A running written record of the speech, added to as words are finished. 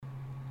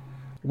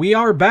We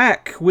are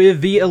back with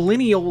the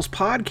Millennials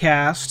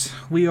podcast.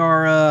 We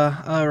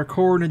are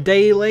recording a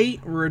day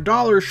late. We're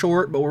 $1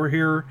 short, but we're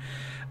here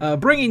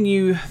bringing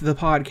you the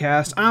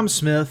podcast. I'm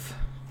Smith.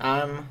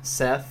 I'm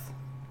Seth.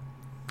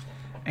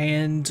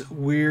 And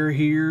we're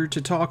here to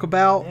talk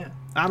about,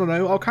 I don't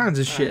know, all kinds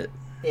of shit.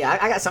 Yeah,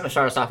 I got something to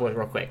start us off with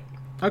real quick.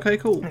 Okay,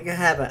 cool. I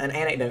have an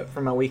anecdote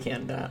from my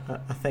weekend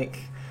I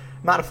think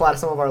might apply to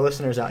some of our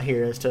listeners out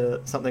here as to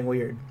something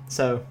weird.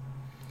 So,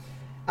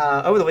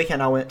 over the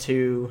weekend I went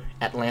to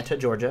Atlanta,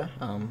 Georgia,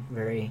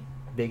 very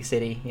big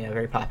city,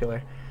 very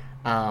popular.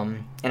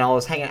 And I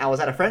was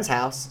at a friend's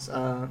house,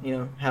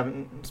 spending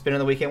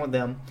the weekend with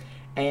them,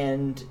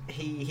 and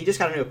he just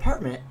got a new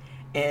apartment,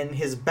 and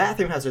his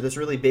bathroom has this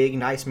really big,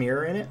 nice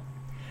mirror in it.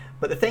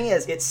 But the thing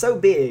is, it's so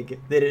big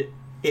that it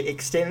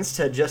extends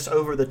to just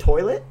over the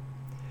toilet.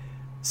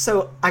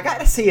 So I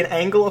got to see an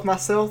angle of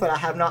myself that I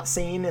have not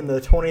seen in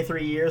the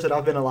 23 years that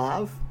I've been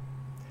alive,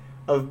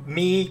 of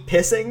me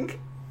pissing,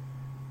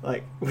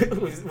 like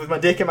with my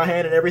dick in my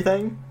hand and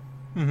everything.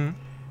 Mm-hmm.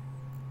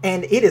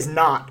 And it is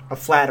not a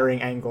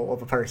flattering angle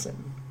of a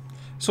person.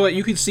 So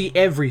you can see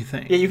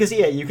everything. Yeah,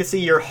 you can see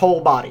your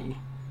whole body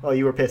while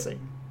you were pissing.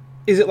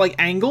 Is it like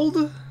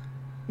angled?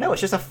 No,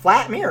 it's just a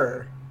flat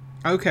mirror.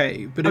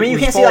 Okay, but I mean, you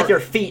can't see like your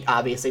feet,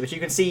 obviously, but you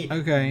can see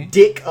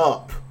dick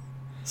up.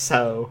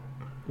 So,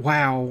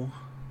 wow,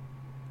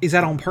 is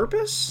that on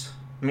purpose?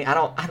 I mean, I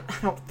don't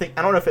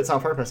know if it's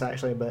on purpose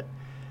actually, but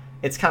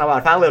it's kind of odd.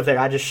 If I lived there,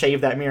 I'd just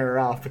shave that mirror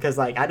off because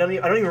like I don't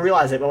even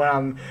realize it. But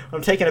when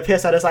I'm taking a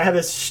piss, I just have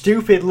this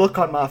stupid look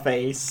on my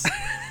face,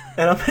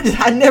 and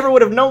I never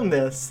would have known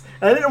this,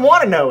 and I didn't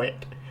want to know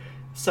it.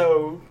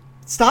 So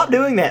stop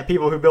doing that,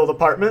 people who build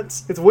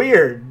apartments. It's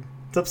weird.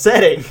 It's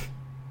upsetting.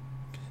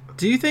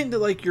 Do you think that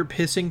like your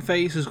pissing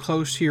face is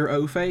close to your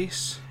O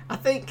face? I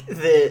think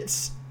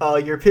that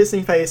your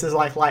pissing face is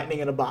like lightning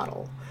in a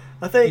bottle.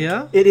 I think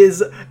it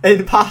is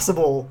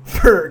impossible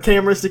for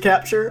cameras to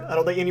capture. I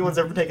don't think anyone's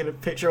ever taken a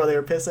picture while they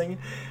were pissing,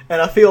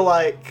 and I feel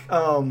like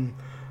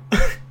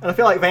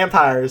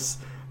vampires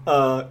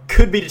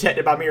could be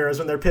detected by mirrors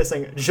when they're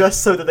pissing,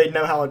 just so that they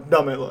know how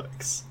dumb it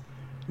looks.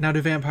 Now,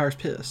 do vampires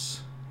piss?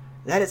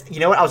 That is,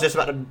 you know what? I was just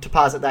about to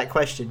posit that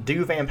question.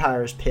 Do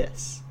vampires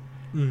piss?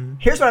 Mm-hmm.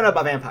 Here's what I know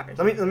about vampires.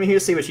 Let me hear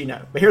see what you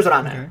know. But here's what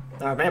I know.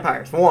 Okay.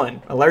 Vampires.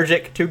 1,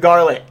 allergic to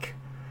garlic.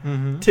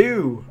 Mm-hmm.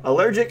 2,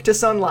 allergic to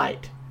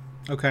sunlight.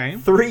 Okay.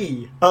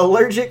 3,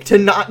 allergic to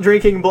not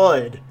drinking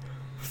blood.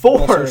 4,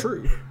 also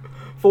true.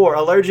 4,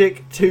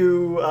 allergic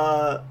to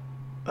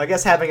I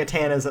guess having a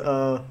tan is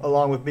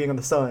along with being in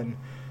the sun.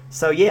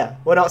 So yeah,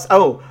 what else?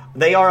 Oh,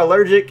 they are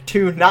allergic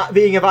to not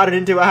being invited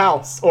into a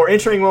house or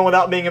entering one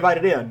without being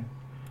invited in.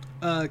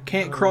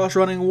 Can't cross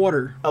running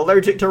water.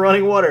 Allergic to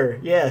running water.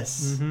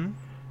 Yes. Mm-hmm.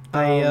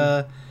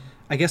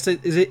 I guess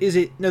is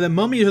it? No, the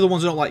mummies are the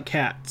ones that don't like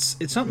cats.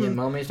 It's something. Yeah,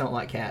 mummies don't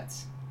like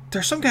cats.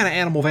 There's some kind of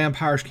animal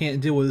vampires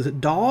can't deal with. Is it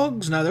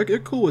dogs? No, they're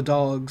cool with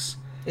dogs.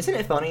 Isn't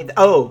it funny?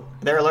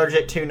 They're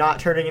allergic to not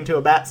turning into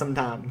a bat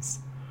sometimes.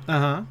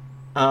 Uh-huh.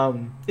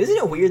 Isn't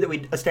it weird that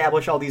we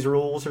establish all these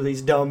rules for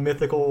these dumb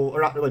mythical,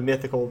 or not really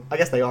mythical, I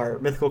guess they are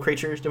mythical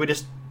creatures? Did we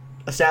just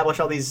establish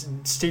all these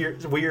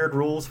weird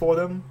rules for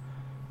them?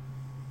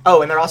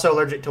 Oh, and they're also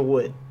allergic to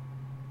wood.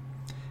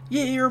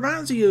 Yeah, it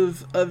reminds me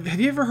of have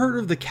you ever heard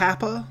of the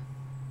Kappa?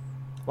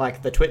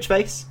 Like the Twitch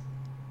face?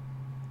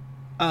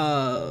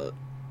 No,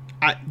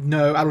 I don't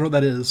know what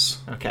that is.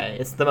 Okay,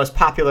 it's the most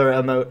popular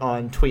emote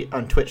on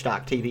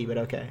Twitch.tv, but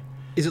okay.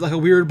 Is it like a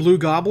weird blue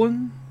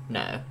goblin?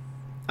 No.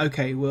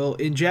 Okay, well,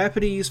 in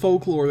Japanese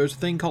folklore, there's a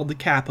thing called the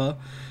Kappa,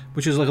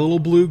 which is like a little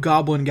blue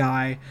goblin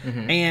guy,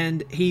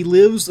 and they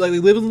live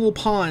in little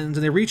ponds,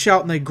 and they reach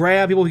out and they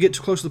grab people who get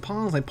too close to the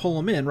ponds, and they pull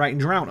them in, right,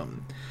 and drown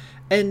them.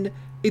 And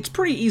it's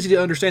pretty easy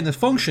to understand the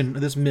function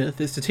of this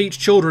myth is to teach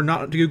children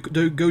not to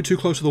go too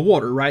close to the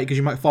water, right, because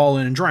you might fall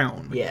in and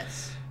drown.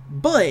 Yes.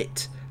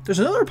 But there's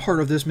another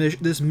part of this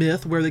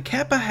myth where the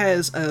Kappa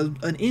has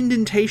an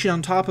indentation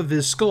on top of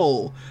his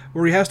skull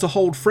where he has to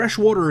hold fresh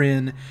water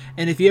in,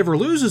 and if he ever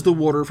loses the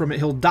water from it,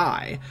 he'll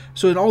die.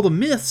 So in all the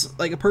myths,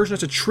 like a person has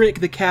to trick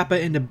the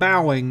Kappa into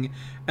bowing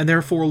and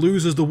therefore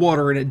loses the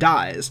water and it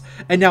dies.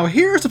 And now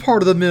here's the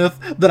part of the myth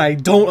that I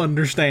don't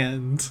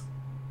understand.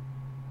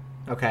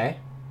 Okay.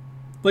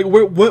 Like,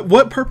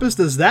 what purpose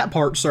does that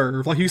part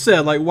serve? Like you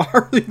said, like, why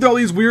are there all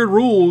these weird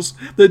rules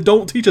that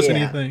don't teach us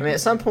anything? I mean,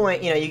 at some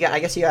point, I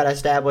guess you got to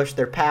establish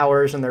their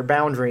powers and their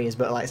boundaries,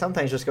 but, like, some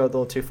things just go a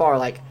little too far.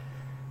 Like,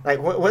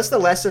 what's the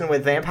lesson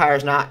with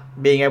vampires not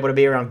being able to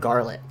be around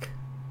garlic?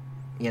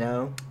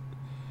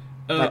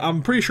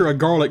 I'm pretty sure a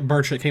garlic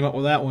merchant came up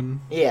with that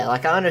one. Yeah,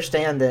 like, I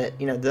understand that,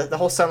 the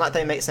whole sunlight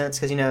thing makes sense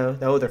because,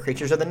 they're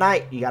creatures of the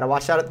night. You got to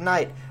watch out at the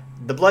night.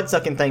 The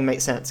blood-sucking thing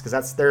makes sense because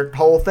that's their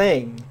whole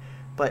thing.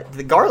 But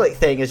the garlic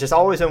thing has just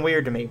always been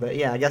weird to me. But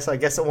yeah, I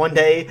guess one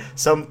day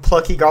some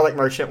plucky garlic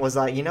merchant was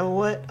like, you know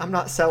what? I'm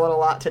not selling a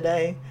lot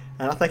today,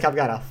 and I think I've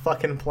got a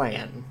fucking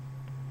plan.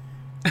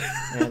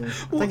 And I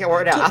think it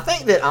worked out. I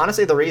think that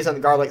honestly, the reason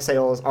the garlic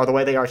sales are the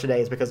way they are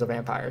today is because of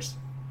vampires.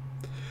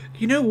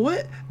 You know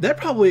what? That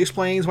probably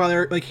explains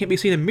why they can't be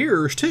seen in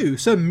mirrors, too.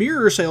 Some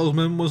mirror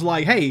salesman was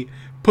like, hey,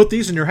 put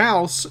these in your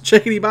house.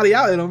 Check anybody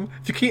out in them.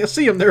 If you can't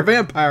see them, they're a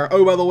vampire.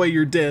 Oh, by the way,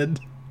 you're dead.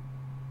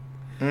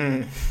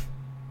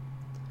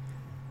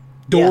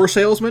 Door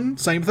salesman,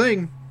 same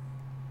thing.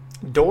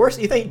 Doors?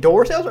 You think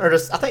door salesman? Or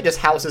just, I think just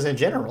houses in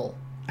general.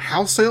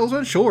 House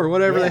salesman? Sure,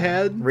 whatever they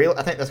had.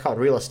 I think that's called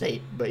real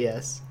estate, but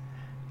yes.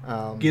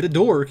 Get a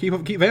door.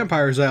 Keep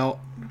vampires out.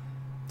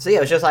 So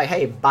yeah, it's just like,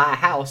 hey, buy a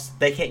house.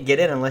 They can't get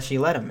in unless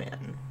you let them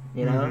in.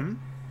 You know? Mm-hmm.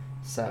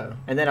 So,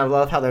 and then I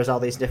love how there's all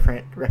these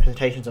different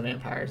representations of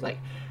vampires. Like,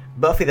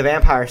 Buffy the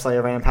Vampire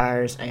Slayer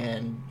vampires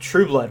and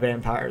True Blood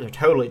vampires are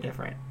totally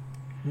different.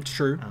 It's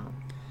true.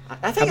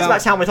 I think it's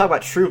about time we talk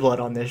about True Blood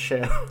on this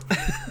show.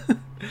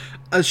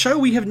 A show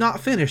we have not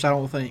finished, I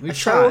don't think. We've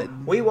tried.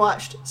 tried. We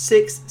watched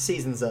 6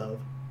 seasons of.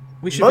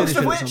 We should most finish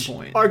of it which at some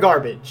point. are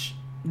garbage.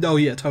 Oh,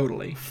 yeah,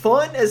 totally.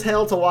 Fun as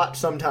hell to watch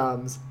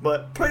sometimes,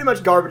 but pretty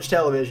much garbage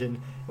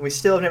television. And we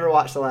still have never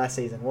watched the last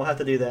season. We'll have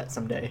to do that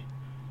someday.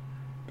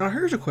 Now,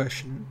 here's a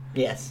question.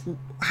 Yes.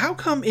 How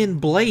come in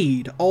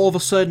Blade, all of a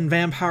sudden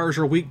vampires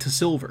are weak to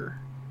silver?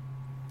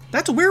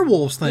 That's a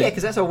werewolves thing. Yeah,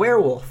 because that's a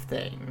werewolf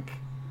thing.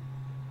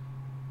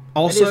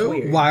 Also,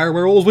 why are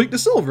werewolves weak to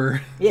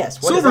silver? Yes,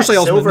 Silver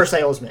salesman. Silver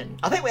salesman.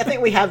 I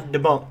think we have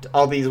debunked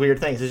all these weird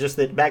things. It's just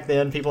that back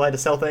then people had to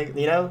sell things.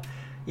 You know,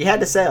 you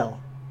had to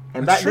sell,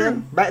 and back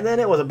then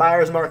it was a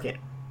buyer's market.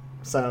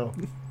 So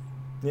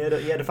you had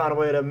to find a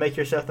way to make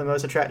yourself the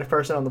most attractive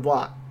person on the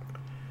block.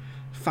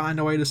 Find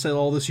a way to sell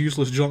all this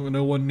useless junk that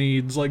no one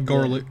needs, like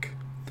garlic.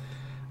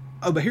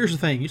 Oh, but here's the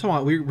thing. You talking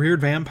about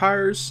weird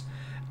vampires?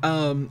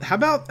 How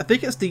about, I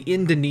think it's the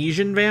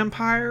Indonesian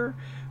vampire,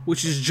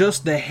 which is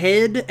just the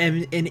head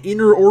and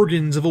inner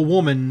organs of a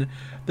woman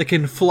that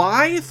can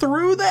fly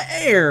through the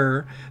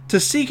air to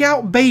seek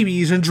out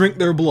babies and drink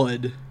their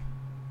blood.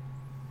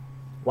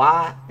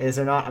 Why is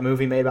there not a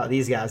movie made about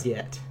these guys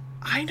yet?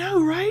 I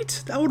know,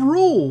 right? That would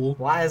rule.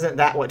 Why isn't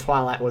that what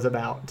Twilight was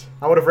about?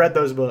 I would have read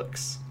those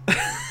books.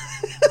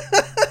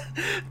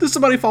 Does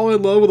somebody fall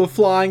in love with a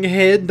flying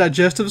head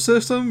digestive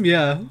system?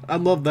 Yeah, I'd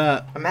love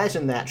that.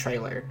 Imagine that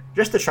trailer.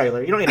 Just the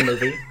trailer. You don't need a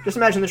movie. Just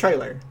imagine the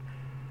trailer.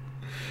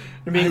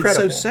 It'd be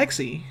incredible. It's so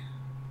sexy.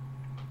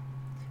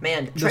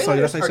 Man,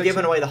 trailers are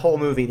giving away the whole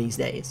movie these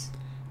days.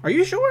 Are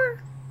you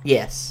sure?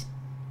 Yes.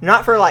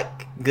 Not for,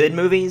 like, good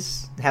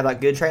movies, have,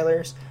 like, good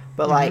trailers,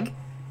 but, like,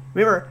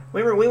 remember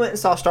we went and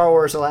saw Star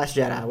Wars The Last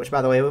Jedi, which,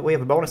 by the way, we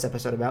have a bonus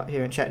episode about. If you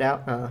haven't checked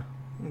out,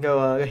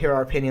 go hear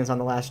our opinions on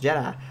The Last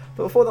Jedi.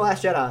 But before The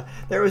Last Jedi,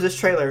 there was this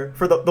trailer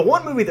for the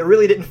one movie that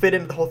really didn't fit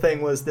into the whole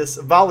thing was this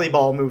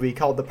volleyball movie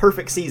called The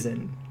Perfect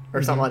Season,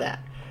 or something like that.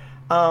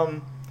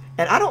 And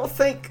I don't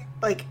think,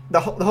 like, the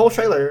whole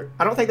trailer,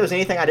 I don't think there's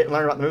anything I didn't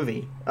learn about the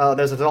movie.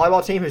 There's a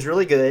volleyball team who's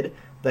really good.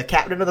 The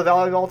captain of the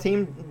volleyball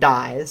team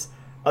dies.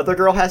 Other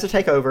girl has to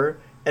take over.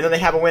 And then they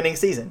have a winning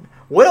season.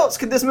 What else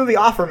could this movie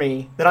offer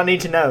me that I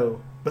need to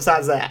know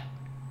besides that?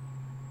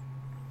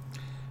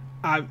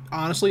 I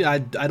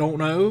don't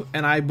know,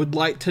 and I would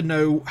like to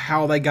know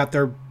how they got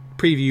their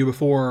preview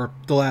before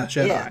The Last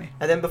Jedi. Yeah,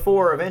 and then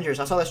before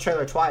Avengers, I saw this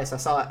trailer twice.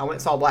 I went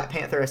and saw Black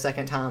Panther a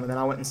second time, and then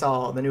I went and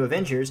saw the new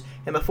Avengers.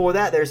 And before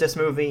that, there's this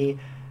movie,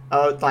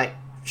 like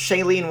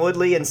Shailene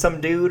Woodley and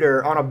some dude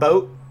are on a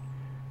boat,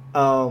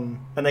 and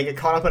they get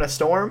caught up in a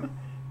storm.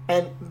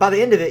 And by the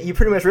end of it, you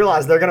pretty much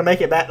realize they're gonna make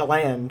it back to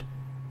land.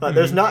 Like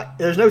there's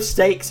no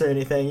stakes or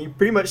anything. You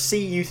pretty much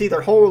see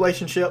their whole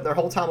relationship, their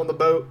whole time on the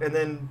boat, and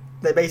then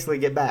they basically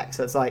get back.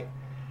 So it's like,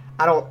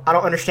 I don't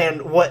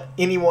understand how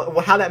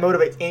that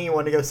motivates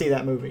anyone to go see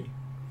that movie.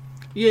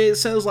 Yeah, it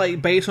sounds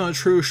like based on a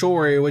true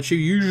story, which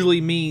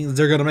usually means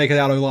they're gonna make it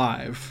out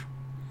alive.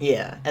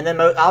 Yeah, and then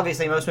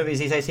obviously most movies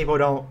these days people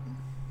don't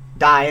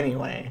die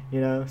anyway,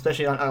 you know,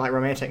 especially on like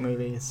romantic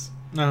movies.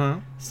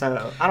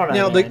 So I don't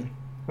know. Now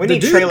we the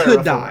need dude trailer could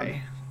reform.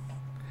 die.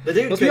 The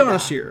dude. Let's could be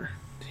honest die. here.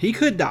 He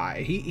could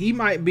die. He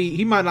might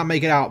not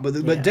make it out, but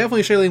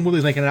definitely Shailene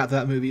Woodley's making it out to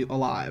that movie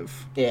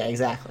alive. Yeah,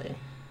 exactly.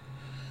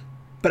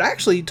 But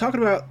actually, talking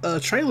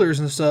about trailers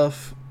and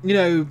stuff, you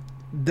know,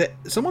 that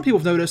some people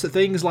have noticed that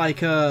things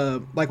like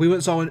we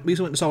went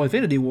and saw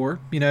Infinity War,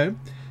 you know,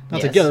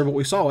 not together, but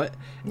we saw it,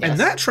 and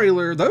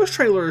those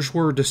trailers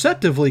were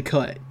deceptively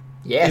cut.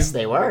 Yes,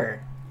 they were.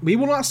 We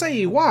will not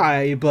say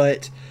why,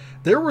 but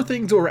there were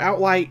things that were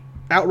outright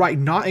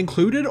not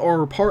included,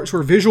 or parts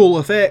where visual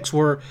effects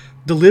were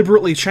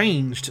deliberately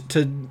changed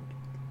to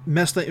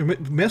mess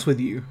with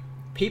you.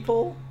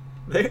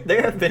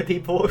 There have been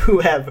people who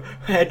have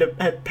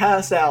had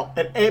passed out,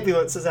 and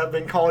ambulances have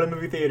been called in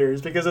movie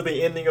theaters because of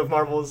the ending of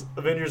Marvel's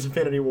Avengers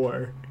Infinity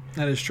War.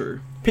 That is true.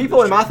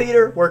 People in my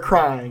theater were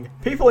crying.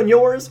 People in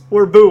yours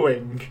were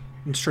booing.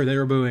 It's true, they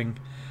were booing.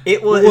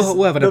 It was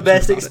we'll the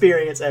best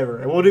experience ever.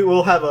 And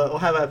we'll have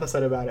an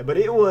episode about it. But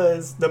it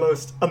was the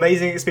most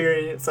amazing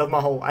experience of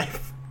my whole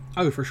life.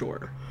 Oh, for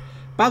sure.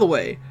 By the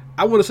way,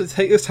 I want us to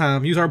take this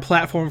time, use our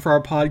platform for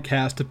our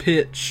podcast to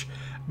pitch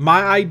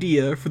my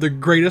idea for the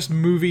greatest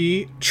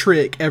movie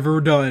trick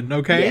ever done,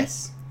 okay?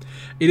 Yes.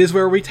 It is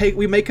where we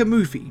make a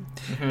movie,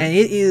 and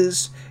it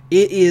is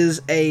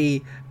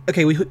a.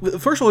 Okay,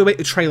 first of all, we make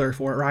the trailer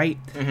for it, right?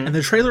 And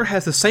the trailer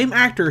has the same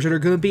actors that are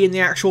going to be in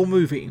the actual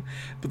movie.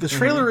 But the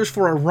trailer is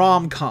for a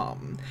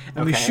rom-com.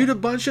 And we shoot a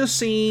bunch of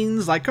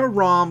scenes like a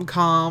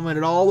rom-com, and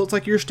it all looks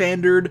like your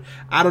standard,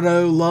 I don't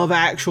know, Love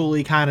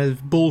Actually kind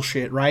of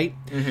bullshit, right?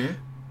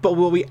 But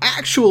what we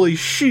actually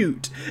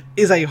shoot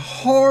is a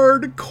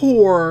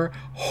hardcore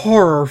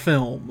horror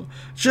film.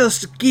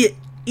 Just get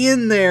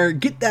in there,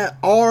 get that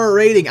R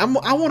rating. I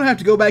want to have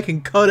to go back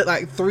and cut it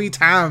like 3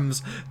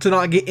 times to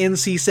not get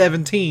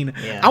NC-17.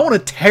 Yeah. I want to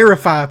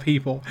terrify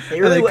people. It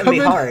really wouldn't be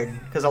hard,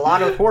 because a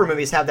lot of horror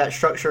movies have that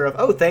structure of,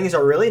 oh, things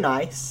are really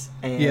nice,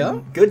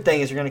 and good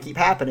things are going to keep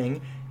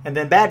happening, and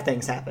then bad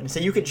things happen. So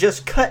you could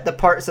just cut the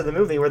parts of the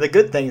movie where the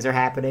good things are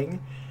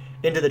happening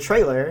into the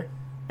trailer,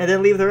 and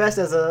then leave the rest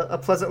as a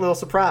pleasant little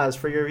surprise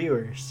for your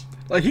viewers.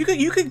 Like,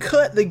 you could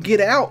cut the Get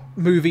Out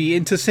movie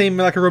into seeming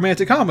like a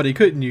romantic comedy,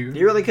 couldn't you?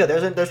 You really could.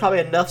 There's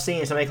probably enough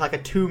scenes to make like a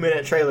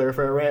 2-minute trailer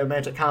for a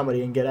romantic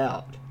comedy and Get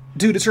Out.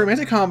 Dude, it's a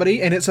romantic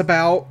comedy, and it's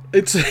about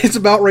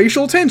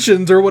racial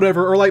tensions or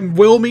whatever, or like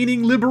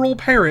well-meaning liberal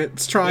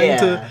parents trying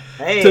to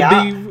be.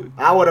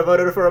 I would have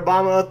voted for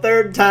Obama a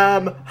 3rd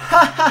time.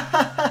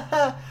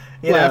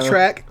 Laugh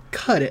track.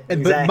 Cut it.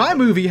 But my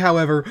movie,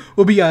 however,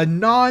 will be a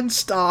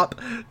non-stop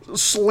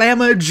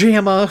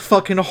slamma-jamma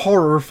fucking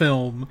horror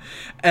film.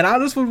 And I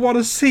just would want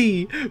to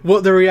see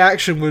what the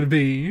reaction would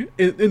be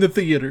in the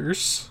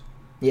theaters.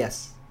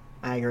 Yes,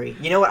 I agree.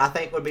 You know what I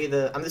think would be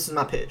this is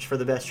my pitch for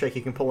the best trick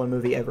you can pull in a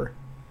movie ever.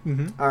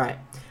 Alright.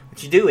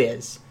 What you do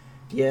is,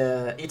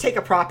 you take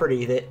a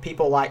property that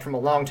people liked from a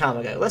long time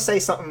ago. Let's say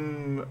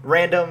something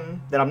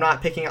random that I'm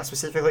not picking out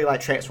specifically, like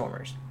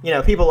Transformers. You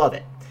know, people love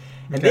it.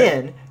 And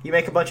then you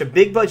make a bunch of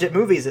big budget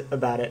movies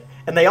about it,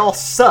 and they all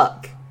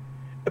suck,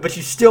 but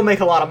you still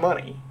make a lot of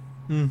money.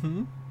 I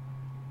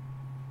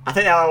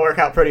think that would work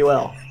out pretty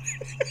well.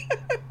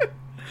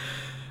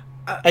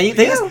 And you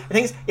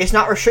think it's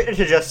not restricted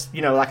to just,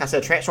 like I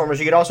said, Transformers.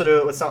 You could also do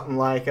it with something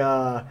like,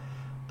 I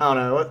don't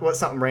know, what's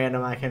something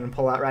random I can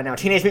pull out right now?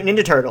 Teenage Mutant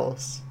Ninja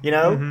Turtles,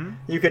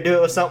 You could do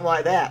it with something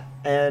like that.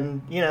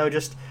 And,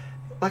 just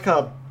like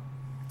a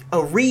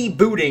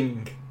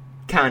rebooting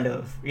kind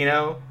of,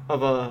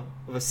 of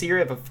a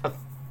series of a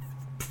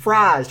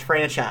prized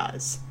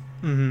franchise,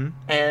 and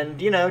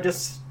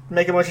just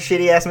make a bunch of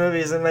shitty ass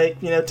movies and make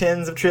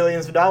tens of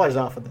trillions of dollars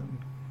off of them.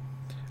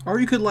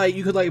 Or you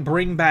could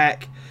bring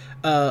back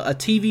a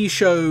TV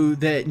show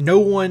that no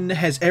one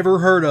has ever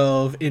heard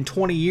of in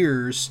 20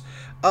 years,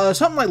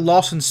 something like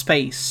Lost in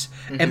Space,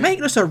 and make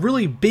this a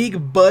really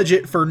big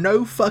budget for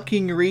no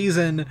fucking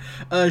reason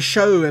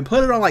show, and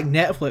put it on like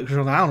Netflix or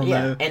something. I don't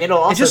know. And it'll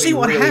also just be see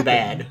what really happens.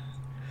 bad.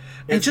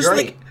 And just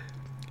great. Like,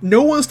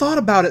 no one's thought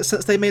about it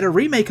since they made a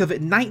remake of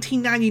it in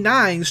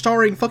 1999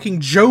 starring fucking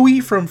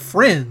Joey from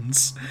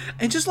Friends.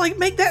 And just, like,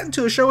 make that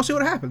into a show and see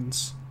what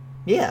happens.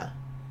 Yeah.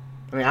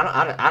 I mean,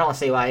 I don't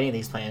see why any of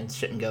these plans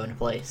shouldn't go into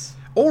place.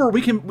 Or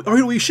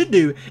what we should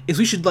do is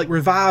we should, like,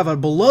 revive a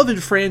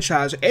beloved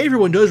franchise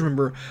everyone does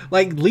remember,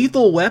 like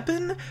Lethal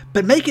Weapon,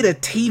 but make it a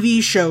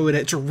TV show and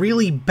it's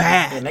really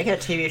bad. Yeah, make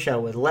it a TV show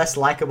with less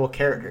likable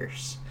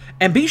characters.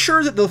 And be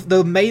sure that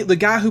the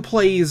guy who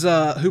plays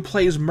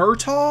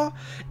Murtaugh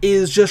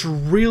is just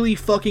really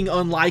fucking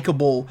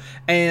unlikable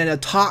and a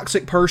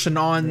toxic person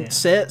on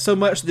set so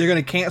much that they're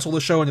going to cancel the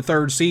show in the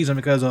 3rd season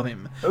because of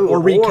him. Or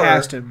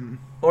recast him.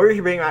 Or you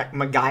could bring like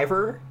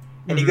MacGyver,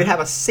 and you could have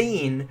a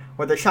scene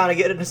where they're trying to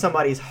get into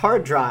somebody's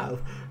hard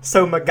drive.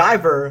 So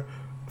MacGyver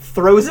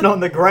throws it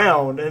on the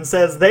ground and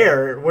says,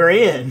 "There, we're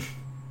in."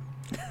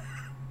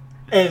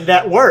 And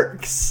that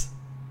works.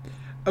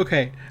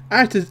 Okay. I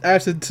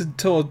have to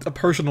tell a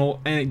personal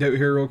anecdote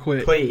here real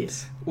quick.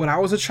 Please. When I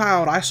was a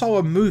child, I saw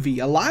a movie,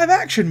 a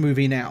live-action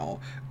movie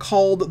now,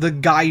 called The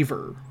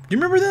Guyver. Do you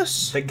remember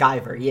this? The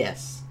Guyver,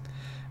 yes.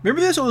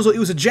 Remember this? It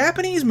was a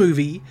Japanese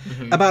movie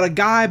about a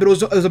guy, but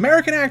it was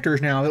American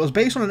actors now. It was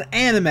based on an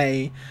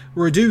anime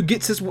where a dude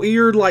gets this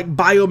weird, like,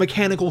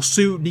 biomechanical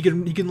suit,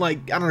 and he can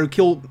like, I don't know,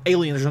 kill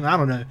aliens or something. I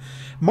don't know.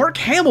 Mark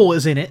Hamill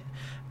is in it.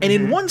 And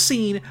in one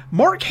scene,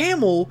 Mark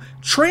Hamill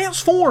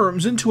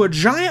transforms into a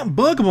giant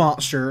bug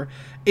monster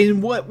in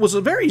what was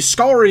a very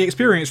scarring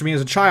experience for me as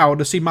a child.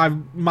 To see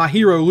my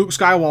hero, Luke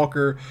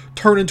Skywalker,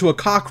 turn into a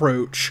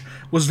cockroach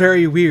was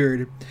very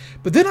weird.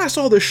 But then I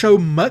saw the show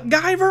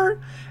MacGyver,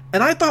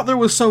 and I thought there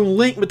was some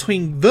link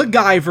between The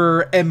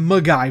Guyver and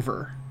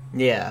MacGyver.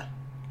 Yeah,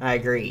 I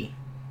agree.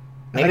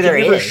 Maybe I there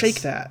never is.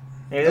 shake that.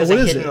 Maybe there's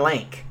a hidden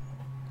link.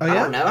 Oh, yeah? I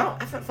don't know.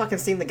 I haven't fucking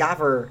seen The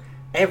Guyver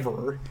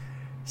ever.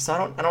 So I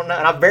don't know.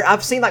 And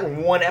I've seen like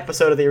one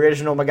episode of the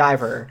original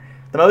MacGyver.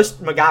 The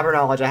most MacGyver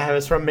knowledge I have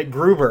is from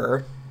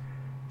MacGruber.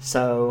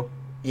 So,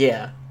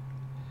 yeah.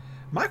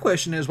 My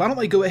question is, why don't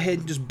they go ahead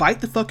and just bite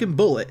the fucking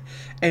bullet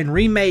and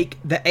remake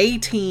the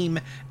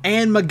A-Team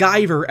and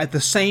MacGyver at the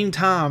same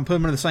time, put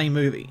them in the same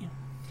movie?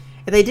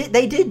 And they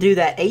did do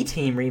that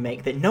A-Team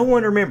remake that no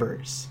one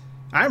remembers.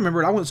 I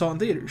remember it. I went and saw it in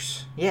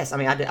theaters. Yes, I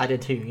mean I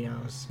did too. You know,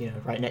 I was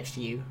right next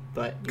to you,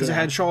 but Because it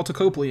had Charlton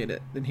Copley in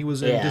it, and he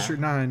was in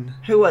District 9.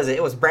 Who was it?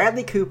 It was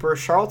Bradley Cooper,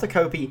 Charlton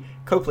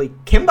Copley,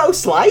 Kimbo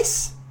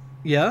Slice.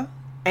 Yeah.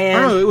 And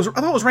I don't know.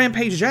 I thought it was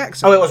Rampage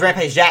Jackson. Oh, it was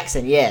Rampage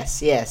Jackson.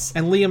 Yes.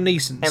 And Liam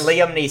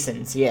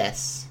Neeson's.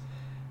 Yes.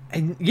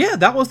 And yeah,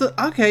 that was the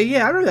okay.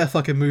 Yeah, I remember that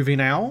fucking movie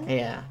now.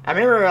 Yeah, I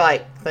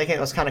remember thinking it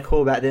was kind of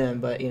cool back then,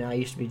 but I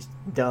used to be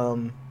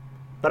dumb,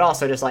 but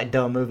also just like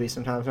dumb movies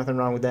sometimes. Nothing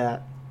wrong with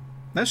that.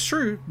 That's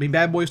true. I mean,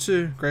 Bad Boys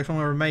 2, greatest film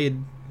ever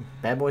made.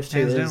 Bad Boys 2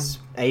 is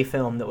a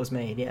film that was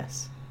made.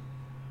 Yes.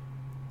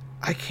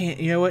 I can't.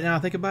 You know what? Now I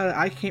think about it,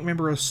 I can't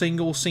remember a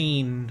single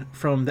scene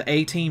from the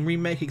A-Team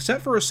remake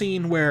except for a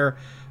scene where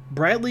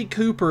Bradley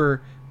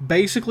Cooper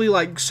basically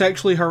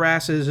sexually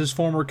harasses his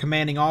former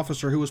commanding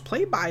officer, who was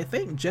played by I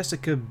think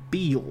Jessica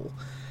Biel.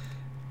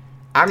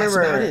 I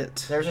remember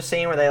there's a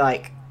scene where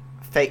they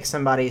fake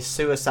somebody's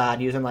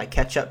suicide using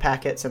ketchup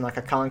packets and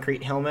a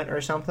concrete helmet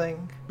or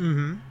something.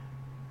 Mm-hmm.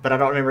 But I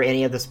don't remember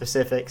any of the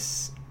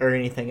specifics or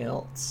anything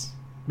else.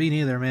 Me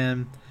neither,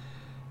 man.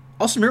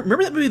 Also,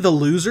 remember that movie The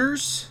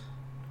Losers?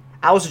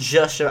 I was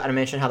just about to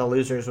mention how The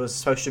Losers was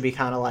supposed to be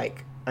kind of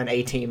like an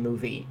A-Team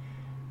movie,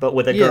 but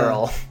with a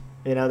girl.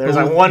 There's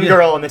one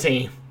girl on the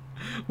team.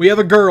 We have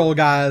a girl,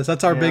 guys.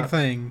 That's our big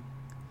thing.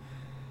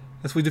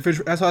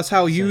 That's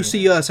how you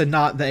see us and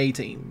not the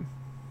A-Team.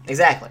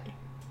 Exactly.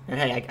 And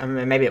hey, I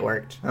mean, maybe it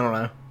worked. I don't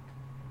know.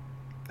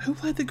 Who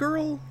played the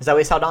girl?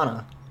 Zoe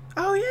Saldana.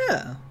 Oh,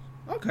 yeah.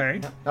 Okay.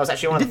 That was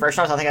actually one of the first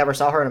times I think I ever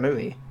saw her in a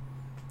movie.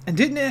 And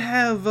didn't it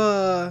have,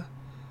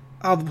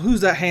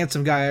 who's that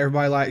handsome guy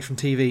everybody likes from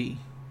TV?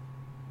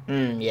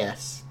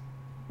 Yes.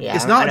 Yeah.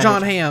 It's not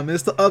John Hamm.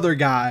 It's the other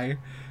guy.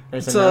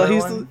 There's another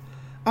he's one?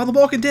 on The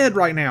Walking Dead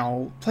right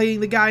now, playing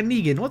the guy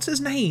Negan. What's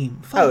his name?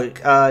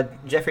 Fuck. Oh,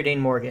 Jeffrey Dean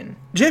Morgan.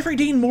 Jeffrey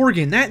Dean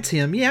Morgan. That's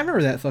him. Yeah, I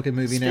remember that fucking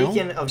movie now.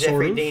 Speaking of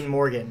Jeffrey Dean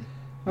Morgan.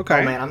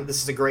 Okay. Oh, man,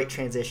 this is a great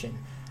transition.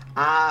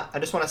 I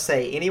just want to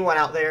say, anyone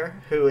out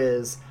there who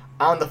is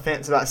on the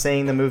fence about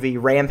seeing the movie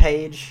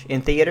Rampage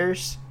in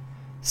theaters,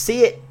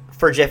 see it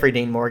for Jeffrey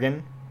Dean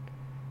Morgan.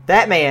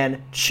 That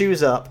man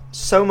chews up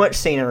so much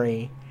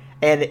scenery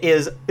and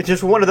is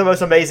just one of the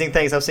most amazing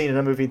things I've seen in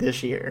a movie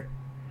this year.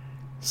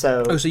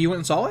 So you went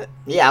and saw it?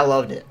 Yeah, I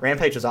loved it.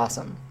 Rampage was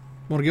awesome.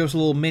 Want to give us a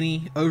little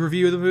mini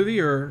overview of the movie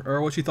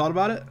or what you thought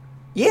about it?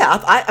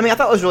 Yeah, I mean, I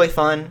thought it was really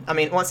fun. I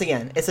mean, once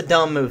again, it's a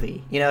dumb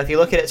movie. If you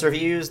look at its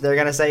reviews, they're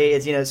going to say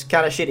it's, it's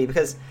kind of shitty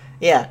because,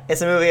 yeah,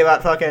 it's a movie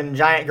about fucking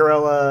giant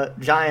gorilla,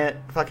 giant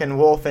fucking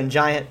wolf, and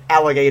giant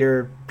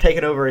alligator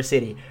taking over a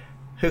city.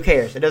 Who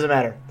cares? It doesn't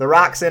matter. The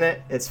Rock's in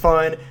it. It's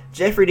fun.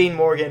 Jeffrey Dean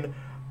Morgan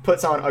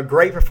puts on a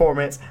great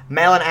performance.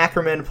 Malin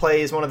Ackerman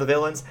plays one of the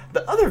villains.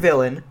 The other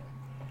villain,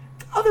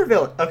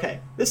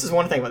 okay, this is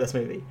one thing about this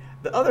movie.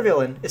 The other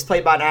villain is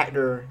played by an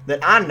actor that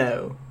I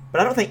know,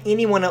 but I don't think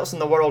anyone else in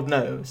the world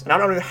knows. And I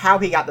don't know how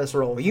he got this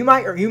role. You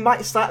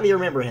might slightly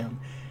remember him.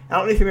 I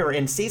don't know if you remember,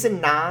 in season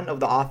 9 of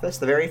The Office,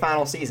 the very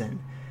final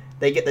season,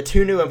 they get the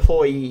 2 new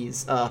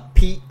employees,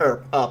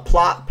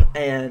 Plop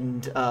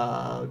and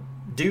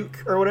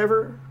Duke or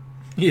whatever.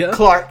 Yeah.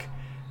 Clark.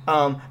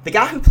 The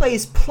guy who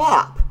plays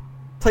Plop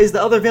plays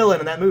the other villain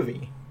in that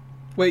movie.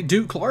 Wait,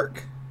 Duke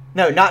Clark?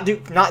 No, not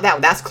Duke. Not that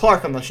one. That's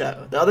Clark on the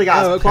show. The other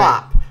guy's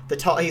Plop.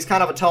 He's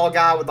kind of a tall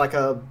guy with like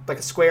a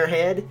square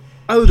head.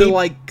 Oh,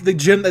 the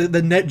gym,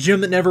 the net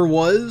gym that never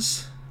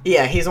was.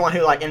 Yeah, he's the one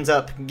who ends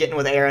up getting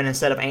with Aaron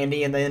instead of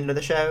Andy in the end of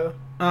the show.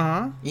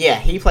 Uh-huh. Yeah,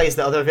 he plays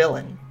the other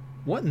villain.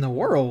 What in the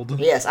world?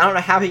 Yes, I don't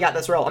know how he got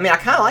this role. I mean, I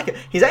kind of like it.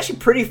 He's actually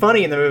pretty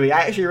funny in the movie.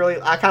 I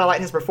kind of like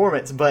his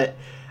performance, but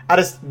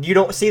you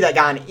don't see that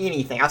guy in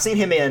anything. I've seen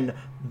him in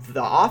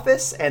The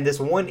Office and this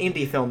one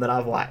indie film that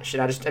I've watched,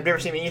 and I've never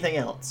seen him in anything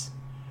else.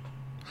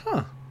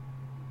 Huh.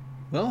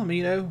 Well, I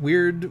mean,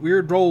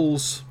 weird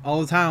roles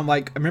all the time.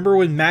 I remember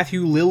when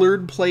Matthew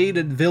Lillard played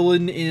a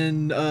villain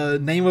in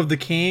Name of the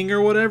King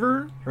or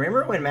whatever?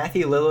 Remember when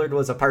Matthew Lillard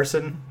was a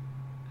person?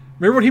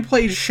 Remember when he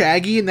played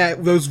Shaggy in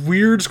those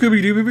weird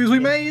Scooby-Doo movies we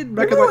made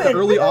back in the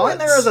early aughts? When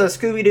there was a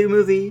Scooby-Doo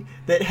movie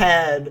that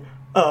had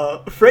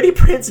Freddie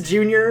Prinze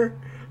Jr.,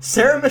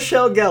 Sarah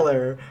Michelle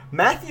Gellar,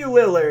 Matthew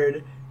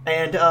Lillard,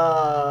 and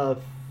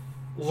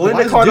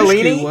Linda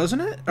Cardellini, Dushku,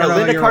 wasn't it? No,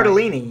 Linda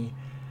Cardellini.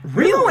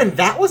 Right. Remember when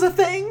that was a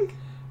thing?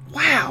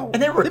 Wow.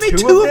 And there were they made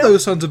two of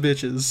those sons of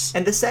bitches.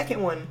 And the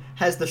second one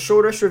has the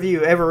shortest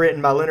review ever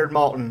written by Leonard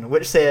Maltin,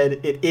 which said,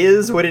 "It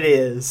is what it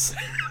is."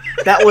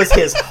 That was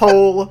his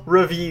whole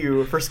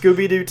review for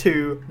Scooby-Doo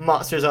 2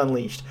 Monsters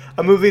Unleashed,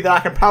 a movie that I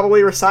can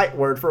probably recite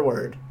word for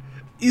word.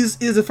 Is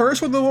the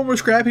first one the one where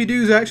Scrappy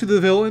Doo's actually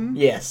the villain?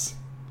 Yes.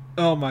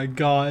 Oh my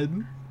god.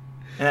 And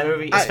that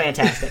movie is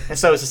fantastic. And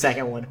so is the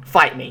second one.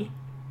 Fight me.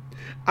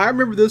 I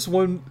remember this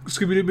one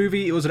Scooby-Doo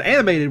movie. It was an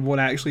animated one,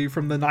 actually,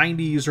 from the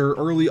 90s or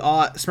early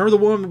aughts. Remember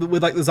the one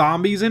with the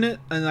zombies in it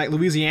in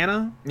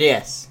Louisiana?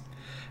 Yes.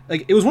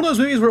 It was one of those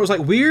movies where it was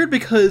weird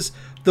because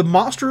the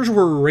monsters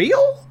were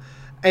real,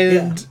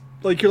 and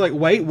you're like,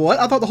 wait, what?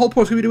 I thought the whole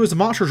point of Scooby-Doo was the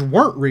monsters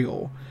weren't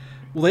real.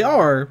 Well, they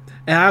are,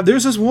 and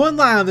there's this one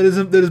line that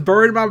is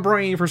buried in my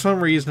brain for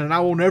some reason, and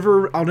I'll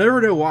never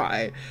know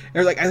why.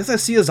 Or like, I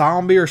see a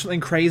zombie or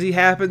something crazy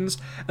happens,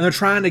 and they're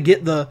trying to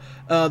get the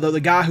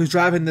guy who's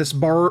driving this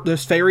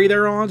ferry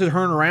they're on to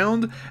turn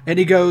around, and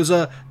he goes,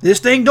 "This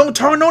thing don't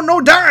turn on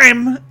no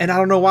dime," and I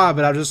don't know why,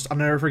 but I'll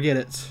never forget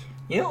it.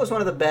 You know, it was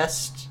one of the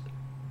best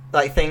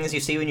like things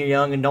you see when you're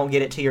young and don't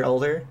get it till you're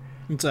older.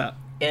 What's that?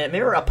 And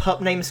remember A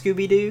Pup Named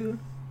Scooby Doo,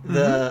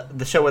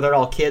 the show where they're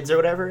all kids or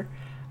whatever.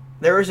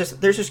 There's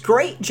this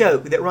great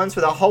joke that runs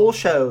for the whole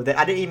show that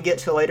I didn't even get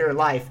till later in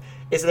life.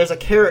 Is that there's a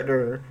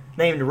character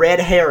named Red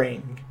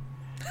Herring,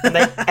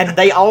 and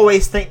they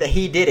always think that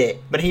he did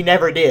it, but he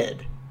never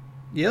did.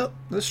 Yep,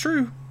 that's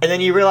true. And then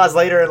you realize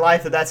later in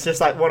life that that's just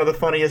like one of the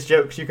funniest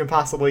jokes you can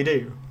possibly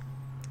do.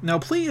 Now,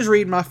 please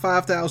read my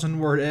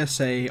 5,000-word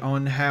essay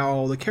on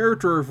how the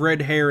character of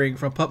Red Herring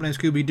from Pup Named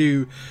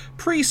Scooby-Doo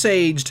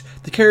presaged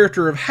the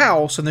character of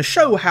House and the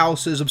show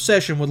House's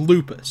obsession with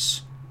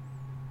lupus.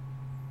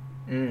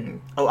 Oh,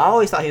 I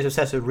always thought he was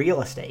obsessed with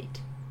real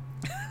estate.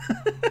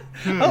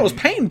 Oh, it was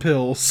pain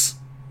pills.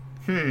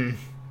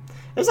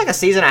 There's like a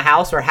season of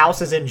House where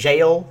House is in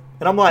jail,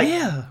 and I'm like,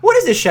 Yeah. What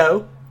is this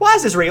show? Why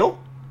is this real?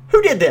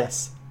 Who did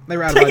this? They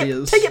were out of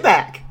ideas. Take it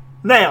back.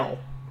 Now.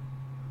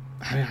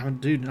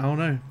 Dude, I don't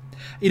know.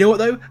 You know what,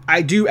 though?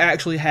 I do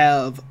actually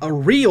have a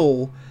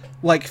real,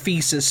 like,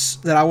 thesis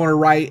that I want to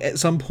write at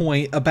some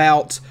point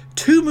about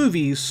two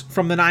movies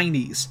from the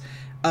 90s.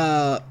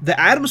 The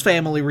Addams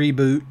Family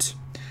reboot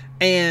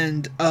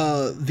and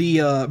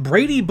the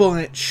Brady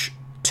Bunch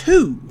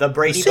 2. The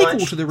Brady sequel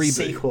Bunch to the reboot.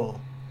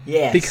 sequel.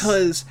 Yes.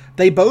 Because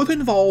they both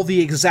involve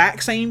the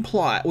exact same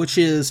plot, which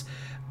is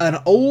an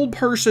old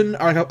person,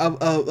 or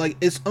like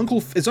it's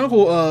Uncle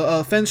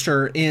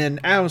Fenster in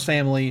Addams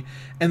Family,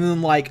 and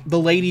then like the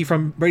lady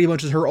from Brady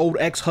Bunch is her old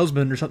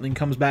ex-husband or something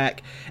comes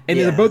back, and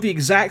they're both the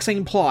exact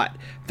same plot.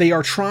 They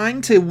are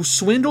trying to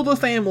swindle the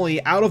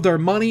family out of their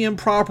money and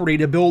property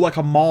to build like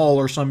a mall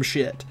or some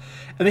shit.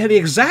 And they have the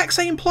exact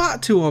same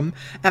plot to them,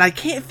 and I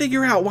can't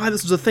figure out why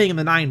this was a thing in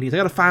the 90s. I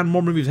gotta find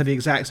more movies that have the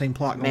exact same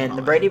plot going on. Man,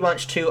 the Brady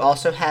Bunch 2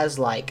 also has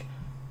like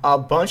a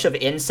bunch of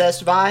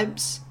incest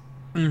vibes.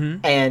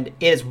 Mm-hmm. And it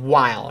is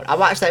wild. I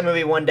watched that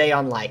movie one day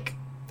on like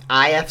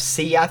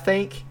IFC, I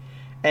think,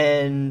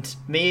 and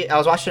I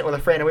was watching it with a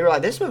friend, and we were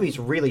like, "This movie's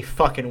really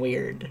fucking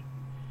weird.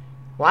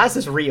 Why is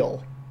this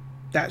real?"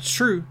 That's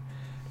true.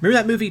 Remember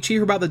that movie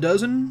Cheaper by the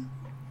Dozen?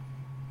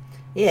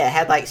 Yeah, it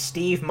had like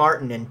Steve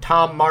Martin and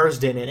Tom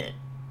Marsden in it.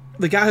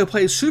 The guy who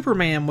plays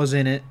Superman was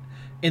in it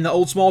in the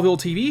old Smallville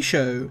TV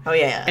show. Oh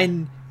yeah,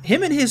 and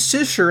him and his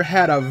sister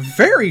had a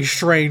very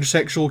strange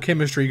sexual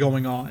chemistry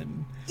going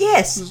on.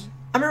 Yes.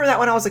 I remember that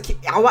when I was a kid.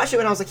 I watched it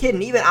when I was a kid,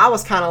 and even I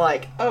was kind of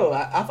like, oh,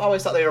 I've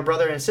always thought they were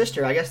brother and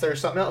sister. I guess there's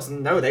something else.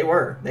 And no, they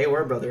were. They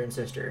were brother and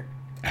sister.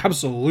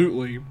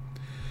 Absolutely.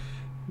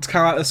 It's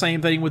kind of like the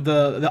same thing with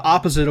the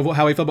opposite of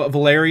how we felt about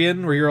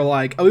Valerian, where you're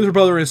like, oh, these are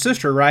brother and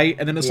sister, right?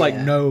 And then it's like,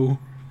 no,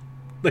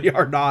 they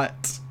are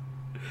not.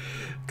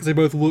 Because they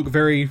both look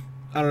very,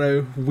 I don't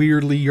know,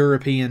 weirdly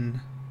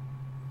European.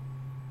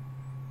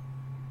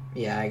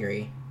 Yeah, I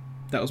agree.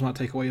 That was my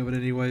takeaway of it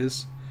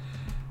anyways.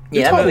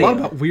 Yeah, we talked a lot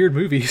about weird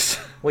movies.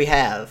 We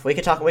have. We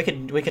could talk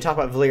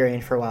about Valerian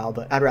for a while,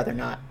 but I'd rather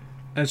not.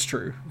 That's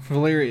true.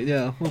 Valerian,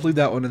 yeah, we'll leave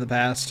that one in the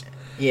past.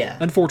 Yeah.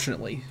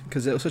 Unfortunately,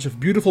 because it was such a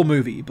beautiful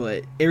movie,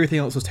 but everything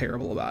else was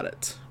terrible about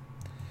it.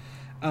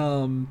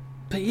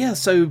 But yeah,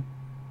 so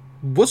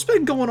what's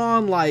been going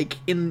on, like,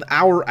 in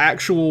our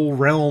actual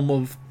realm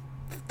of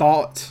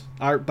thought,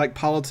 our like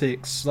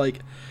politics? Like,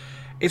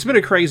 it's been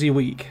a crazy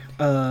week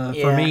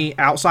for me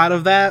outside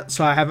of that,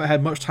 so I haven't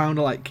had much time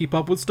to like keep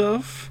up with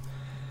stuff.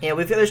 Yeah,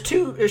 there's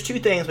two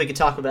things we could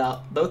talk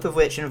about, both of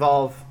which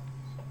involve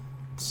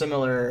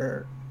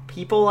similar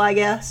people, I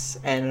guess,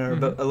 and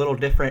are a little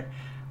different.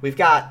 We've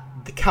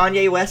got the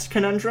Kanye West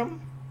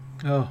conundrum,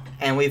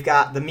 and we've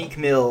got the Meek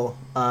Mill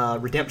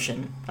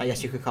redemption, I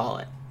guess you could call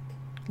it.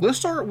 Let's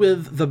start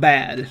with the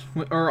bad,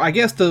 or I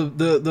guess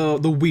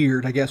the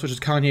weird, I guess, which is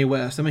Kanye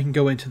West. Then we can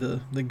go into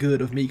the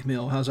good of Meek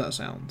Mill. How's that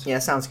sound? Yeah,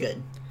 sounds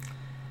good.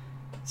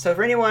 So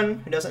for anyone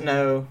who doesn't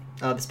know,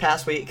 this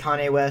past week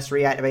Kanye West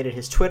reactivated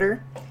his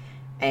Twitter,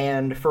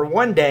 and for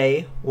one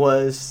day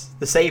was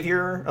the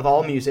savior of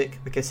all music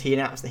because he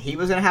announced that he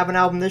was going to have an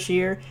album this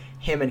year.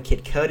 Him and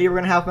Kid Cudi were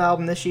going to have an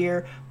album this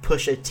year.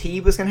 Pusha T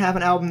was going to have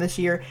an album this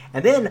year.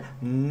 And then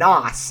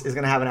Nas is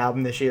going to have an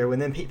album this year.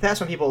 That's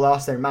when people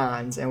lost their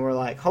minds and were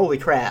like, holy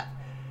crap,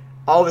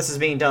 all this is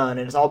being done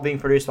and it's all being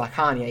produced by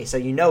Kanye, so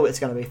you know it's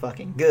going to be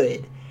fucking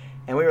good.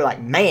 And we were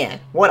like,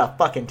 man, what a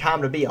fucking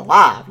time to be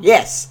alive.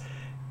 Yes!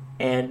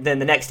 And then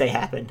the next day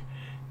happened.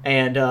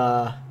 And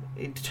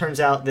it turns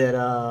out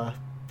that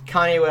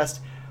Kanye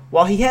West,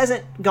 while he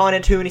hasn't gone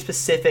into any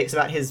specifics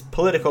about his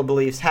political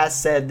beliefs, has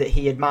said that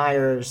he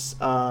admires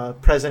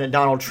President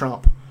Donald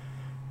Trump.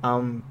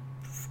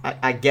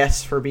 I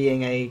guess for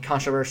being a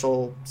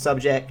controversial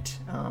subject,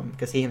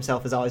 because he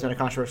himself has always been a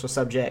controversial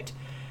subject.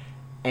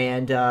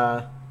 And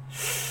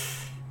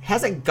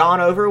hasn't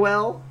gone over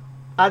well,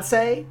 I'd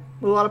say,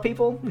 with a lot of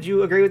people. Would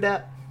you agree with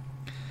that?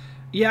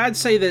 Yeah, I'd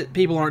say that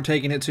people aren't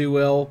taking it too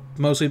well.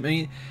 Mostly, I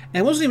mean,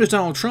 and it wasn't even just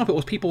Donald Trump. It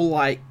was people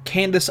like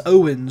Candace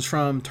Owens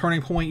from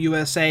Turning Point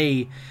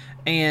USA,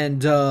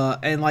 and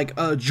like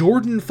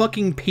Jordan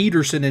fucking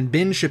Peterson and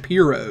Ben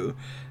Shapiro.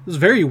 It was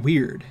very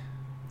weird.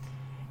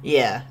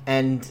 Yeah,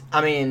 and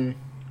I mean,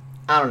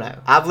 I don't know.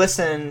 I've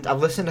listened to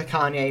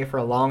Kanye for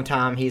a long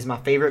time. He's my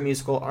favorite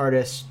musical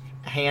artist,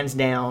 hands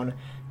down.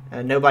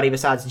 Nobody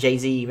besides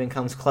Jay-Z even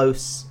comes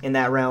close in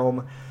that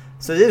realm.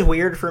 So it is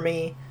weird for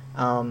me.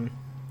 I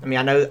mean,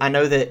 I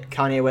know that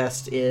Kanye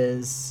West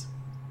is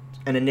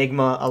an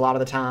enigma a lot of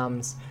the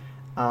times.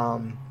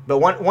 But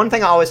one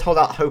thing I always hold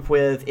out hope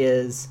with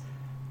is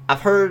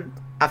I've heard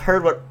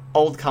what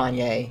old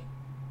Kanye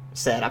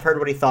said. I've heard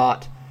what he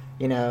thought.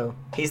 You know,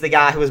 he's the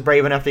guy who was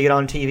brave enough to get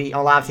on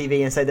live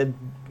TV, and say that,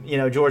 you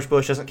know, George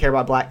Bush doesn't care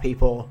about black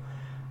people.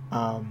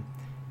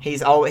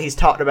 He's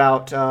talked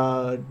about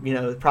you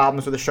know,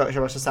 problems with the structure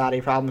of our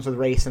society, problems with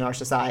race in our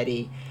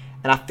society,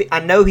 and I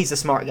know he's a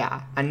smart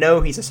guy. I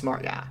know he's a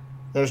smart guy.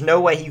 There's no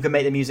way you can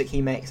make the music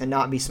he makes and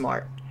not be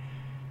smart.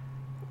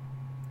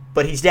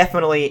 But he's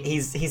definitely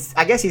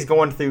I guess he's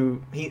going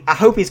through. I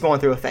hope he's going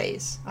through a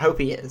phase. I hope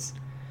he is.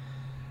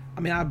 I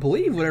mean, I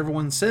believe what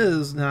everyone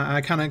says, and I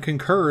kind of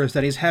concur, is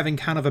that he's having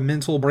kind of a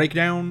mental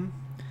breakdown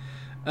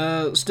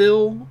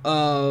still,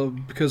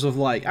 because of,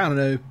 like, I don't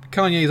know,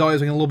 Kanye's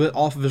always been a little bit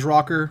off of his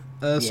rocker,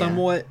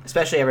 somewhat.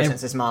 Especially ever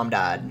since his mom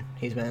died.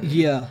 He's been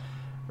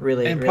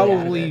really, and really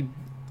probably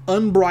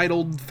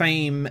unbridled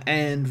fame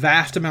and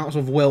vast amounts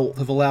of wealth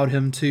have allowed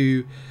him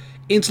to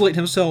insulate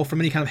himself from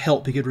any kind of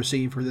help he could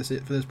receive for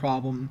this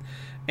problem,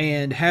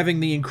 and having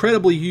the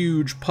incredibly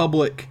huge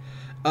public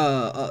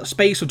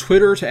space of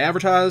Twitter to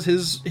advertise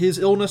his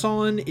illness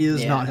on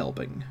is not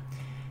helping.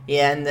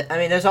 Yeah, and I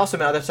mean, there's also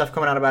been other stuff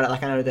coming out about it.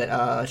 Like, I know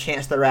that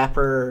Chance the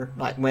Rapper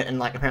like went and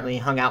like apparently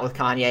hung out with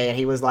Kanye, and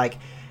he was like,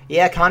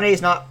 "Yeah,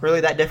 Kanye's not really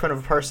that different of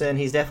a person.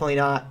 He's definitely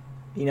not,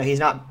 you know, he's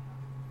not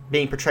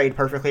being portrayed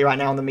perfectly right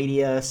now in the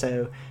media."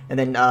 So, and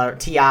then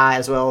T.I.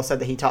 as well said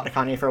that he talked to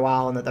Kanye for a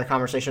while, and that their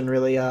conversation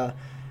really, I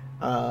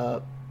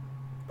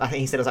think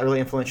he said it was like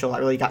really influential. Like,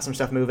 really got some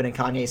stuff moving in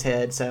Kanye's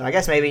head. So I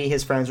guess maybe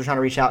his friends were trying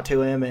to reach out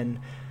to him and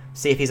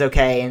see if he's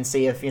okay, and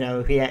see if, you know,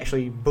 if he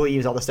actually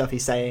believes all the stuff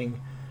he's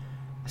saying.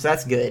 So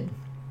that's good.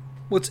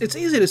 Well, it's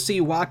easy to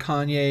see why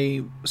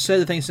Kanye said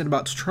the things he said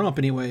about Trump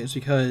anyways,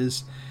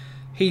 because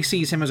he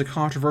sees him as a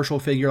controversial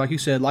figure, like you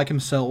said, like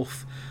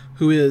himself,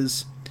 who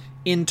is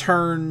in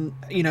turn,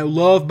 you know,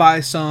 loved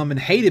by some and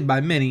hated by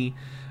many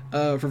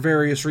for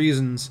various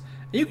reasons.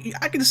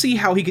 I can see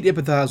how he could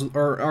empathize,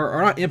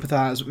 or not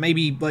empathize, but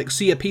maybe like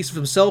see a piece of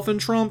himself in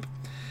Trump.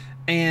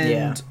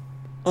 And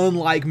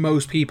unlike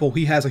most people,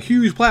 he has a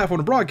huge platform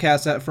to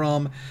broadcast that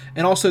from,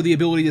 and also the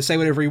ability to say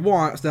whatever he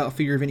wants without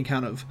fear of any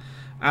kind of,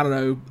 I don't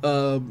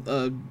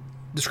know,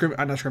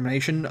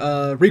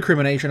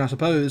 recrimination, I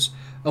suppose.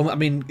 I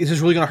mean, is this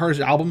really going to hurt his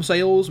album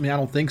sales? I mean, I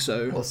don't think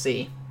so. We'll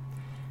see.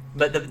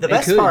 But the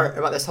best part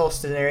about this whole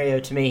scenario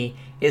to me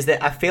is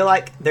that I feel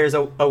like there's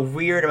a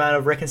weird amount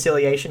of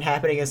reconciliation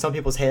happening in some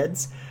people's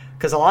heads.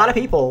 Because a lot of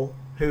people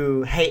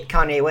who hate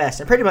Kanye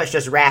West, and pretty much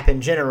just rap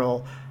in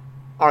general,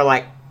 are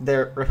like,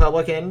 they're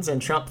Republicans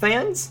and Trump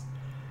fans.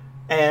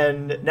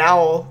 And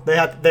now they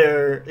have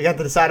to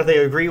decide if they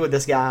agree with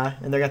this guy,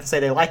 and they're going to say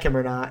they like him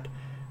or not.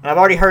 And I've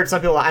already heard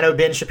some people, I know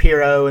Ben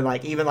Shapiro, and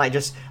like even like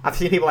just, I've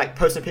seen people like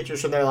posting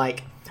pictures from their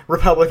like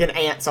Republican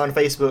aunts on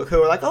Facebook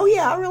who are like, "Oh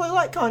yeah, I really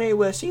like Kanye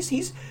West.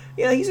 He's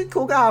a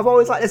cool guy. I've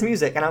always liked his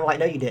music." And I'm like,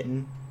 "No, you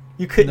didn't.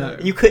 You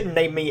couldn't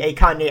name me a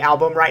Kanye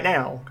album right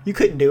now. You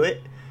couldn't do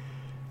it."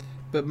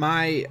 But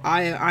I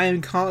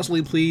am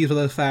constantly pleased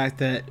with the fact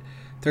that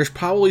there's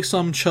probably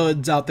some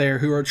chuds out there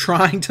who are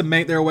trying to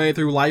make their way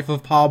through Life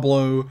of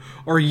Pablo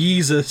or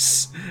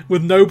Yeezus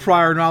with no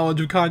prior knowledge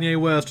of Kanye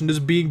West and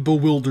just being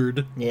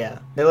bewildered. Yeah,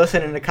 they're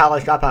listening to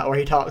College Dropout where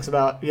he talks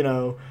about, you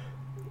know,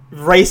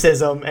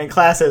 racism and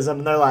classism,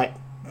 and they're like,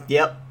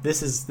 "Yep,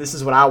 this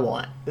is what I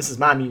want. This is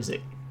my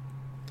music."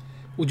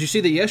 Would you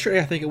see that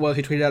yesterday? I think it was,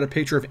 he tweeted out a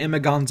picture of Emma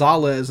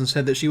Gonzalez and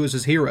said that she was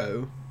his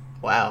hero.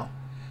 Wow.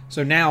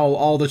 So now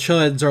all the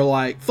chuds are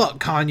like,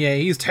 "Fuck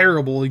Kanye, he's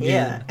terrible again."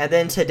 Yeah, and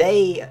then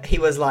today he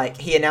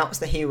announced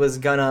that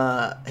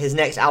his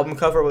next album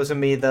cover was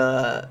gonna be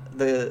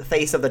the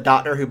face of the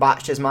doctor who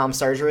botched his mom's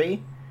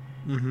surgery,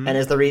 and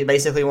is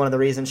basically one of the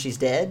reasons she's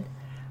dead.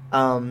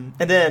 And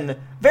then,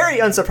 very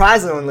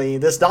unsurprisingly,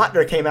 this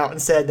doctor came out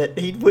and said that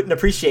he wouldn't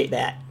appreciate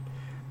that.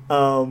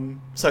 So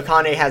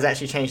Kanye has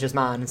actually changed his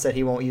mind and said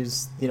he won't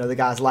use, you know, the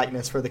guy's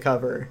likeness for the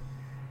cover.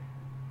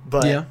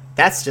 But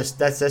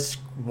that's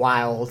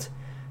wild.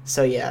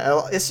 So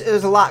yeah,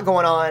 there's a lot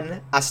going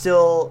on. I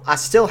still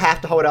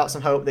have to hold out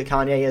some hope that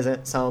Kanye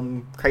isn't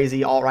some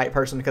crazy alt-right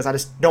person, because I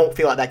just don't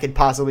feel like that could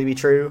possibly be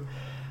true.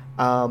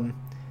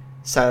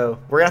 So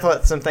we're gonna have to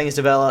let some things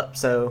develop.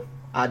 So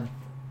I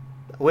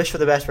wish for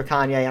the best for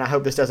Kanye, and I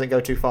hope this doesn't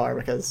go too far,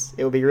 because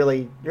it would be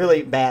really,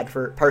 really bad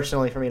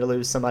personally for me to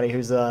lose somebody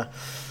who's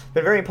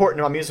been very important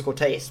to my musical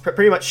taste.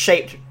 Pretty much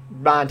shaped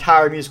my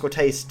entire musical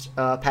taste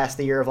past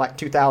the year of like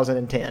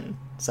 2010.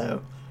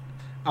 So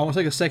I want to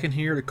take a second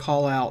here to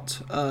call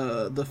out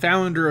the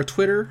founder of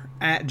Twitter,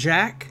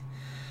 @Jack,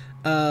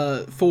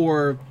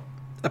 for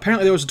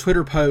apparently there was a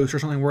Twitter post or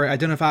something where it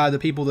identified the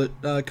people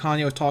that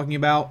Kanye was talking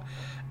about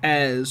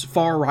as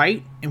far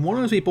right, and one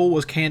of those people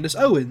was Candace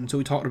Owens, who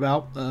we talked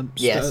about.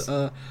 Yes.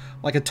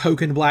 Like a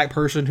token black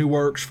person who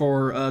works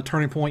for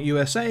Turning Point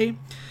USA,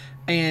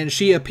 and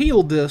she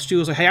appealed this. She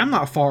was like, "Hey, I'm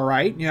not far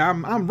right. You know,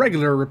 I'm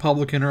regular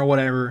Republican or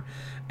whatever."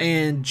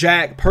 And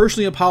Jack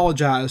personally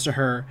apologized to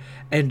her.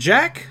 And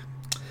Jack,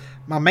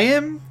 my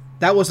man,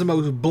 that was the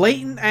most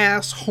blatant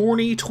ass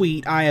horny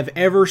tweet I have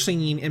ever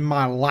seen in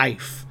my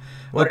life.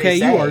 What did he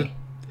say?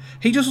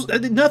 He just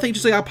did nothing.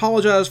 Just like, I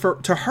apologize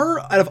to her.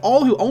 Out of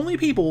all only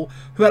people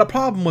who had a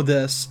problem with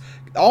this,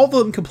 all of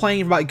them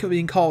complained about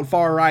being called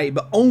far right,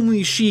 but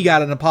only she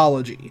got an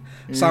apology.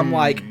 So I'm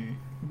like,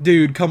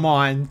 dude, come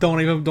on, don't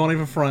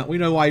even front. We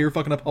know why you're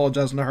fucking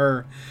apologizing to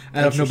her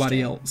out of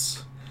nobody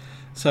else.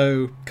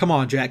 So come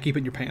on, Jack, keep it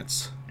in your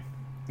pants.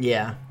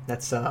 Yeah,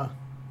 that's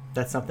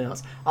something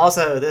else.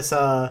 Also, this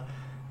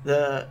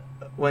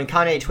when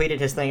Kanye tweeted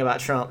his thing about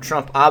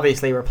Trump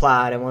obviously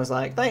replied and was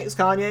like, "Thanks,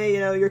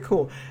 Kanye, you're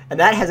cool." And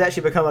that has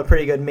actually become a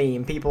pretty good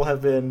meme. People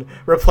have been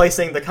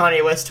replacing the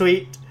Kanye West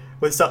tweet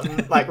with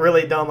something like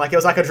really dumb. Like, it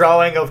was like a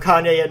drawing of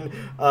Kanye and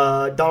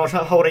Donald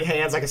Trump holding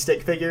hands like a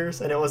stick figures,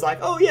 and it was like,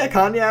 "Oh yeah,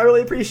 Kanye, I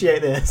really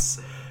appreciate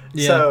this."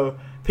 Yeah. So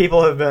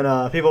people have been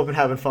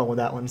having fun with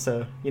that one.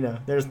 So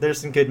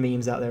there's some good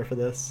memes out there for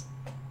this.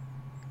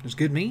 There's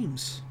good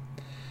memes.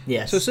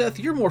 Yes. So Seth,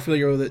 you're more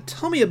familiar with it.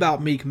 Tell me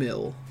about Meek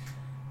Mill.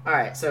 All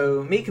right,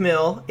 so Meek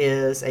Mill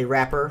is a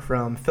rapper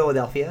from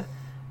Philadelphia.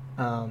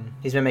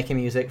 He's been making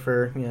music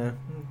for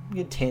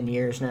 10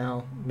 years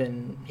now.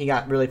 He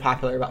got really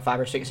popular about 5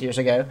 or 6 years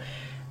ago,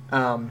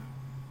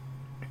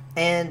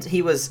 and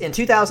he was in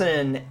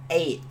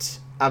 2008,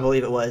 I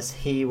believe it was.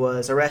 He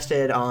was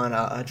arrested on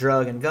a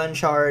drug and gun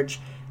charge,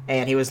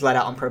 and he was let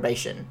out on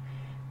probation.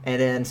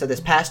 And then so this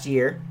past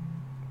year,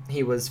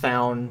 he was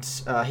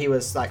found. He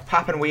was like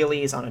popping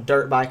wheelies on a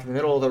dirt bike in the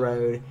middle of the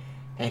road.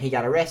 And he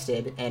got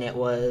arrested, and it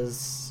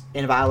was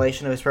in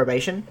violation of his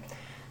probation.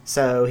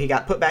 So he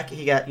got put back.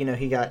 He got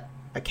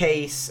a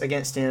case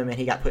against him, and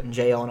he got put in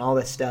jail and all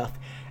this stuff.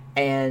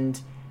 And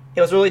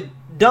it was a really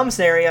dumb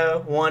scenario.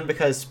 One,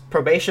 because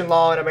probation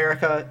law in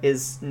America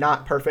is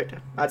not perfect,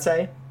 I'd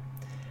say.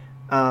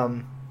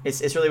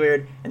 It's really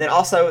weird. And then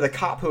also the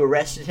cop who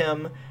arrested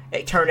him,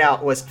 it turned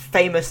out, was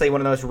famously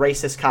one of the most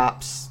racist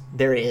cops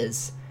there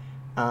is.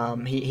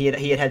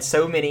 He had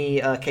so many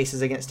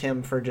cases against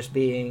him for just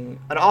being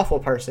an awful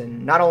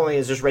person. Not only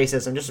is just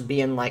racism, just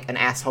being like an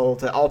asshole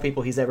to all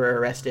people he's ever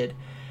arrested.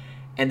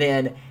 And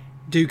then,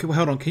 dude,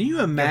 hold on. Can you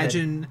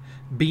imagine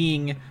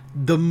being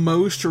the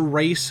most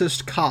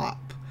racist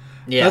cop?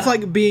 Yeah, that's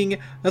like being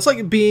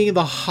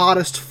the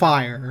hottest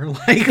fire.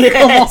 Like,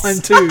 yes. Come on,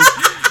 dude.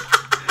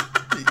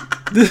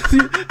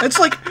 It's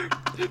like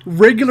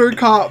regular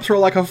cops are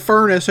like a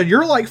furnace, and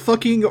you're like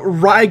fucking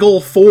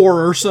Rigel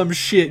 4 or some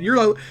shit. You're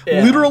like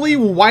literally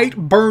white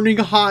burning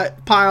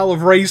hot pile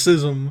of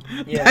racism.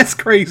 Yeah. That's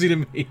crazy to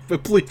me,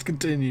 but please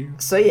continue.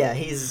 So yeah,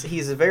 he's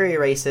very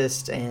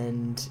racist,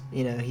 and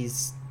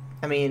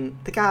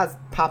the guy's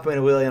popping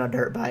a wheelie on a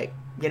dirt bike.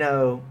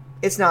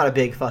 It's not a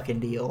big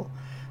fucking deal.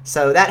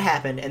 So that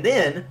happened, and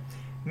then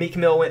Meek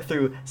Mill went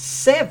through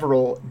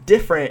several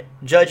different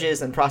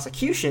judges and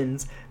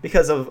prosecutions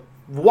because of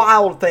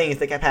wild things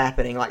that kept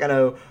happening. Like, I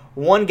know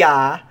one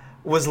guy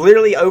was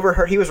literally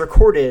overheard. He was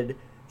recorded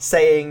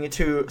saying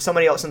to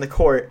somebody else in the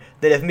court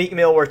that if Meek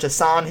Mill were to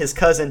sign his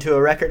cousin to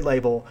a record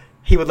label,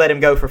 he would let him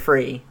go for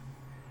free,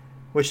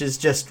 which is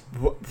just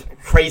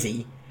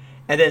crazy.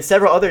 And then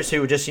several others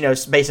who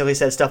just basically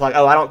said stuff like,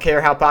 "Oh, I don't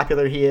care how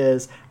popular he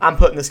is, I'm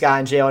putting this guy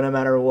in jail no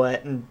matter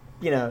what," and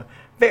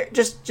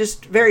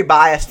just very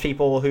biased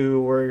people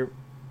who were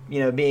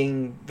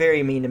being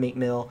very mean to Meek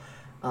Mill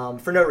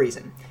for no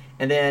reason.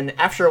 And then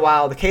after a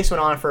while, the case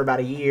went on for about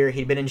a year.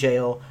 He'd been in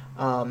jail.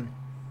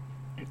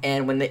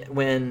 And when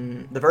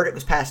the verdict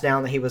was passed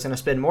down that he was going to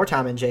spend more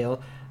time in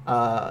jail,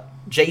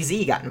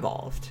 Jay-Z got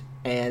involved.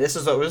 And this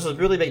was a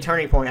really big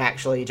turning point,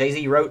 actually.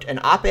 Jay-Z wrote an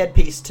op-ed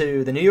piece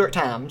to the New York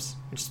Times,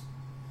 which is,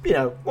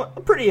 a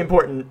pretty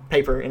important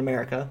paper in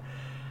America.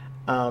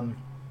 And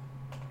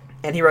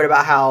he wrote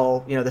about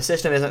how, the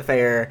system isn't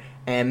fair,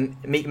 and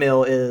Meek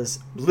Mill is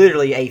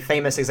literally a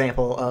famous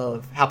example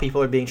of how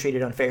people are being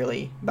treated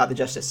unfairly by the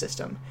justice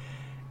system.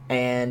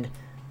 And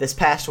this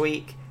past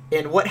week,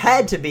 in what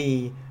had to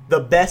be the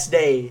best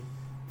day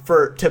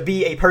to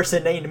be a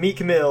person named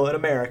Meek Mill in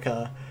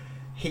America,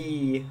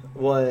 he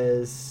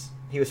was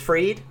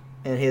freed,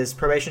 and his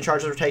probation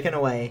charges were taken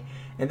away.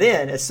 And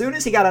then, as soon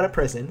as he got out of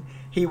prison,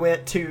 he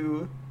went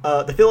to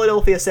the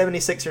Philadelphia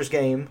 76ers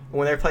game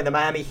when they were playing the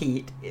Miami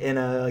Heat in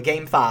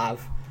Game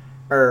 5.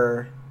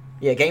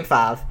 Game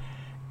 5.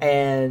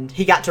 And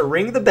he got to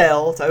ring the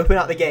bell to open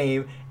out the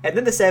game, and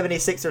then the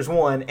 76ers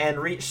won and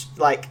reached,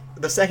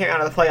 the second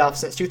round of the playoffs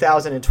since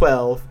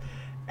 2012.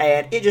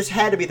 And it just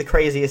had to be the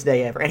craziest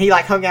day ever. And he,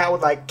 hung out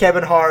with,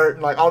 Kevin Hart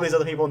and, all these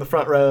other people in the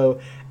front row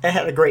and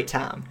had a great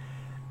time.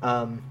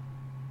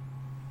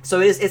 So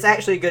it's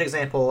actually a good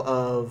example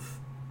of,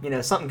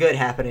 something good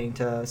happening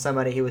to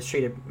somebody who was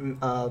treated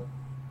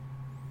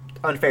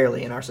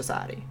unfairly in our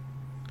society.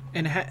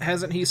 And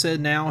hasn't he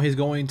said now he's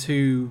going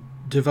to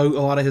devote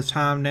a lot of his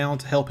time now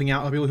to helping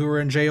out people who are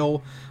in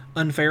jail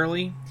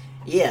unfairly?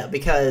 Yeah,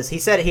 because he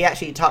said, he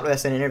actually talked with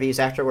us in interviews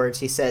afterwards.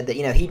 He said that,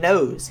 he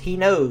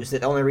knows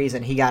that the only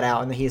reason he got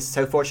out and that he's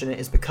so fortunate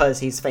is because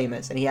he's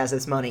famous and he has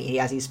this money, he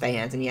has these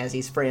fans, and he has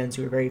these friends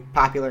who are very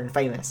popular and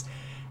famous.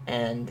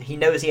 And he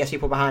knows he has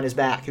people behind his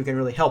back who can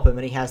really help him,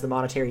 and he has the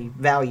monetary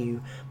value.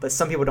 But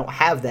some people don't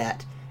have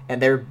that,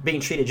 and they're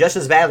being treated just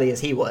as badly as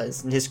he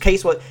was. And his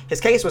case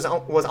was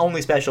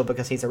only special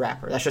because he's a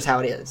rapper. That's just how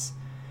it is.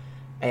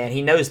 And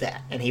he knows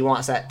that, and he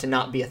wants that to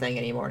not be a thing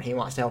anymore, and he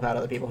wants to help out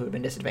other people who have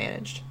been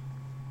disadvantaged.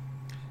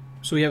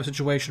 So we have a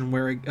situation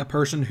where a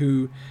person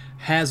who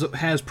has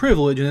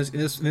privilege, in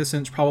this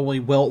sense probably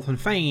wealth and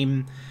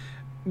fame,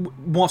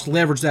 wants to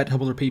leverage that to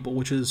help other people,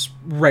 which is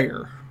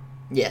rare.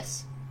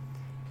 Yes.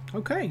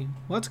 Okay,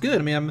 well that's good.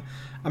 I mean,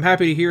 I'm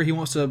happy to hear he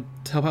wants to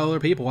help out other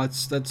people.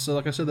 That's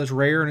like I said, that's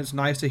rare, and it's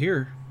nice to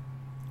hear.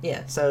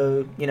 Yeah.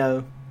 So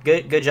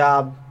good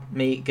job,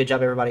 good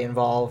job everybody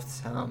involved.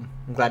 I'm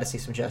glad to see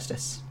some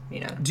justice.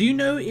 Do you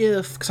know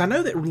if? Because I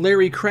know that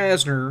Larry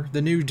Krasner,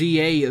 the new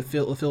DA of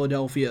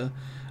Philadelphia,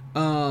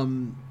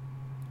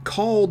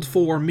 called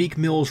for Meek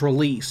Mill's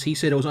release. He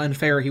said it was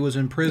unfair he was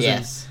in prison.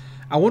 Yes.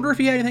 I wonder if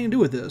he had anything to do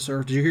with this,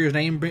 or did you hear his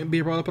name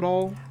be brought up at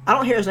all? I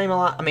don't hear his name a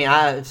lot. I mean,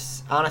 I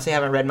honestly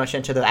haven't read much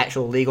into the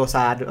actual legal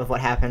side of what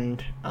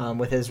happened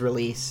with his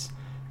release,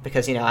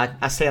 because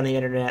I stay on the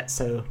internet,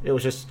 so it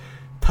was just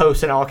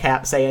posts in all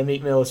caps saying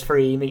Meek Mill is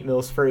free, Meek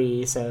Mill's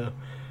free. So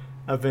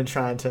I've been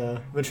trying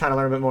to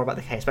learn a bit more about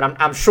the case, but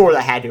I'm sure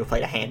that had to have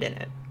played a hand in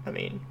it. I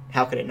mean,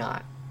 how could it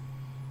not?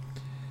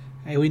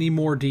 Hey, we need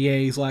more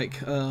DAs like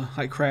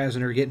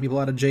Krasner, getting people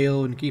out of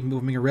jail and keeping people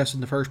from being arrested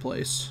in the first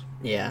place.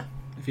 Yeah.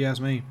 If you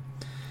ask me.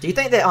 Do you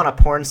think that on a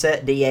porn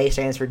set, DA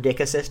stands for Dick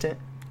Assistant?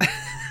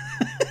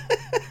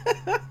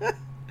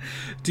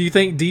 Do you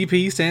think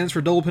DP stands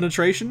for double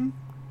penetration?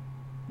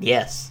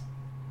 Yes.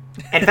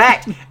 In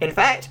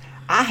fact,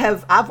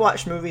 I've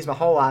watched movies my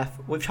whole life.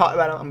 We've talked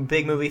about it. I'm a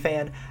big movie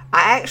fan.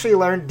 I actually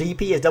learned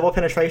DP is double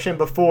penetration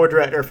before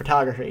director of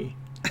photography.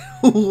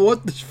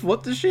 What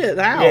the shit?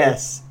 How?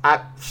 Yes.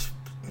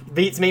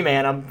 Beats me,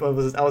 man. I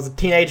was a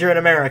teenager in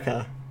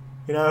America.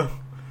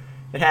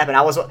 It happened.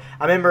 I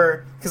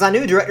remember, because I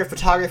knew director of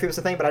photography was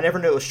a thing, but I never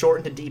knew it was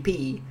shortened to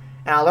DP.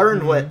 And I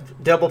learned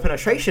what double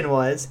penetration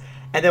was.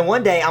 And then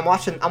one day I'm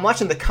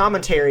watching the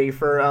commentary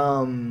for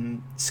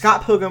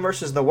Scott Pilgrim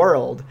versus the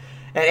World,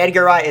 and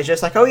Edgar Wright is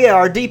just like, "Oh yeah,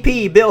 our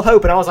DP Bill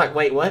Hope," and I was like,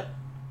 "Wait, what?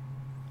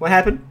 What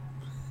happened?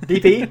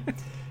 DP?" And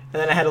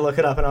then I had to look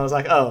it up, and I was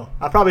like, "Oh,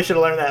 I probably should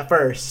have learned that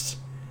first."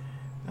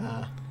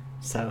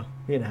 So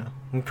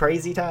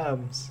crazy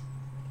times.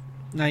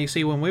 Now you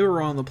see, when we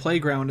were on the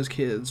playground as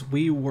kids,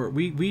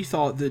 we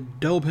thought that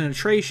double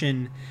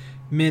penetration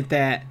meant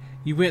that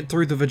you went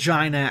through the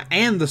vagina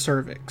and the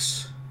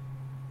cervix.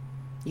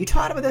 You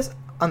taught about this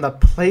on the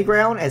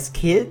playground as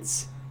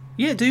kids?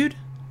 Yeah, dude.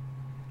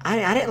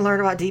 I didn't learn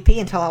about DP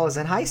until I was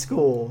in high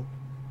school.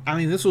 I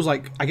mean, this was I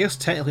guess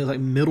technically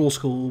middle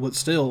school, but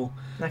still.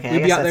 Okay, we'd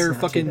I be guess out there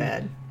that's not fucking too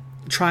bad.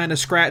 Trying to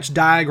scratch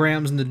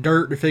diagrams in the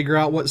dirt to figure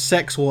out what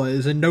sex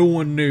was, and no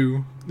one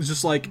knew. It's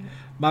just like,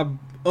 my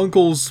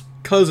uncle's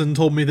cousin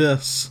told me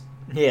this.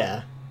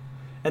 Yeah.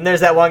 And there's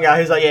that one guy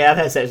who's like, "Yeah, I've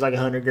had sex with like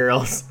 100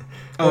 girls."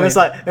 Oh, and it's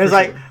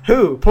like,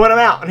 who? Point them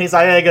out. And he's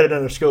like, "Yeah, they go to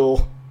another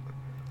school."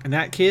 And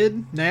that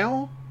kid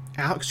now,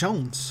 Alex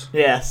Jones.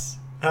 Yes.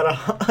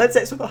 Had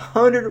sex with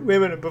 100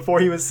 women before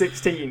he was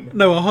 16.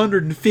 No,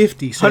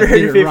 150. So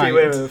 150 right.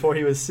 women before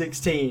he was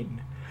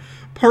 16.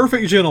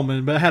 Perfect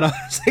gentleman, but had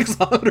sex with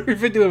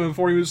 150 women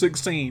before he was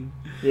 16.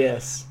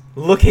 Yes.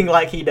 Looking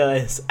like he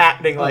does.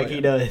 Acting like he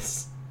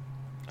does.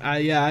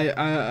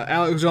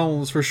 Alex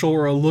Jones, for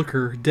sure, a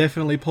looker.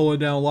 Definitely pulling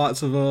down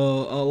lots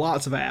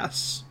of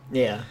ass.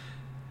 Yeah.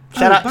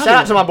 Shout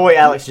out to my boy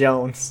Alex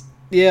Jones.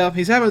 Yeah,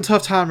 he's having a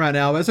tough time right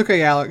now, but it's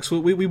okay, Alex.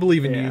 We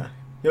believe in you.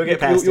 You'll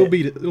get past it. You'll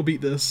beat it. You'll beat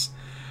this.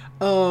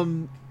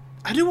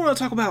 I do want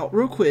to talk about,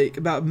 real quick,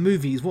 about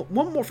movies.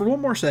 One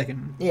more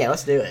second. Yeah,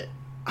 let's do it.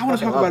 I want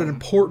to talk about an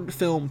important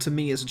film to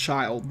me as a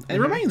child. And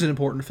it remains an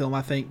important film,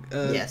 I think,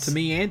 yes. to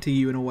me and to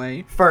you in a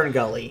way. Fern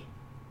Gully.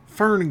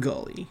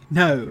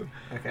 No.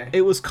 Okay.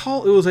 It was a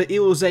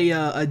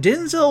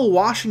Denzel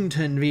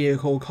Washington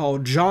vehicle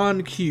called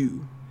John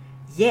Q.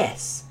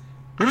 Yes.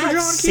 Remember I've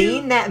John Q?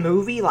 seen that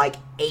movie like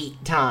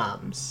 8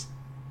 times.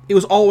 It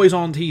was always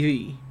on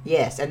TV.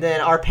 Yes, and then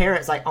our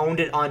parents owned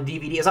it on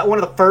DVD. It was one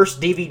of the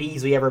first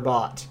DVDs we ever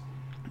bought.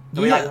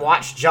 And we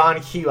watched John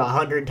Q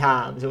 100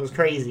 times. It was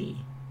crazy.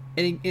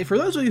 And for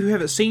those of you who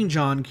haven't seen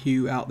John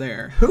Q out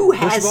there, who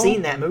has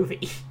seen that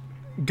movie?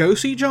 Go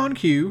see John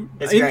Q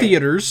in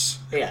theaters.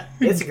 Yeah,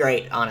 it's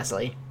great,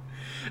 honestly.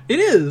 It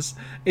is.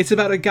 It's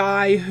about a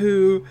guy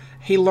who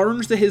he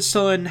learns that his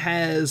son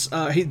has.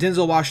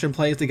 Denzel Washington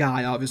plays the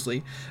guy,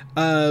 obviously.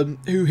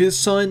 Who his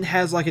son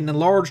has an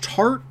enlarged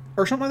heart,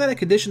 or something like that, a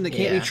condition that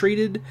can't be Yeah.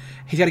 treated.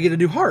 He's got to get a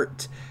new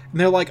heart. And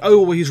they're like,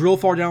 oh, well, he's real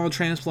far down the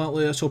transplant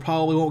list, so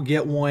probably won't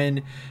get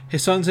one.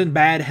 His son's in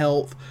bad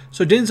health.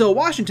 So Denzel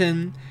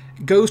Washington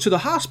goes to the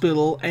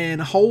hospital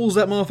and holds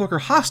that motherfucker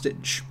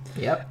hostage.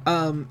 Yep.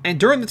 And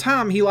during the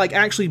time, he, like,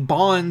 actually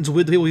bonds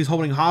with the people he's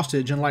holding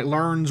hostage and, like,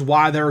 learns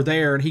why they're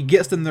there, and he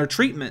gets them their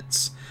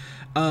treatments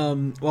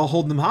while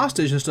holding them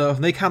hostage and stuff,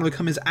 and they kind of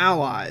become his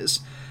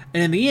allies.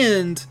 And in the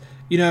end,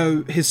 you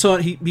know, his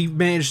son, he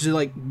managed to,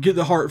 like, get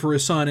the heart for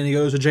his son, and he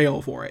goes to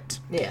jail for it.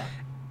 Yeah.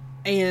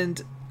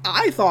 And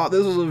I thought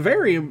this was a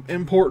very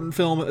important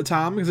film at the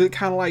time, because it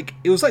kind of, like,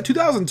 it was like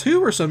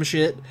 2002 or some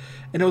shit,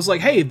 and it was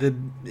like, hey, the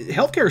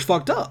healthcare is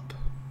fucked up.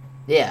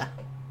 Yeah.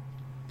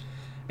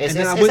 It's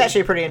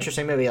actually a pretty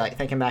interesting movie, like,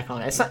 thinking back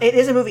on it.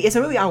 It's a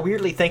movie I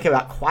weirdly think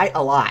about quite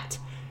a lot.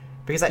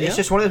 Because it's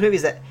just one of those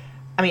movies that,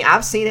 I mean,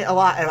 I've seen it a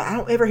lot, and I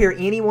don't ever hear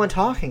anyone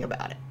talking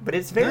about it. But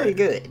it's very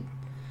good.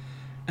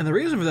 And the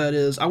reason for that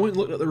is, I went and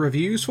looked at the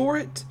reviews for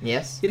it.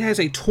 Yes. It has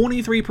a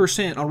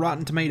 23% on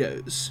Rotten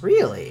Tomatoes.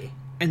 Really?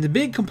 And the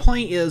big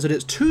complaint is that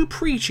it's too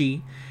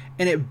preachy,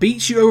 and it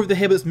beats you over the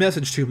head with its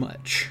message too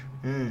much.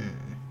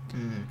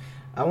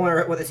 I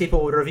wonder what the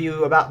people would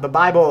review about the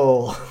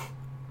Bible.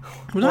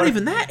 Well, not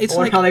even that. It's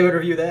like how they would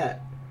review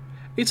that.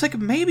 It's like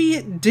maybe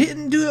it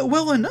didn't do it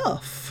well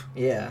enough.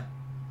 Yeah.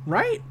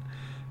 Right?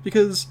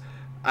 Because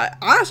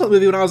I saw the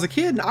movie when I was a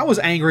kid, and I was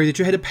angry that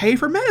you had to pay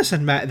for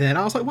medicine back then.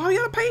 I was like, why do you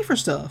gotta pay for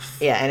stuff?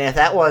 Yeah, and if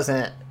that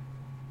wasn't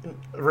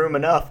room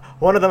enough,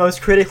 one of the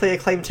most critically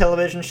acclaimed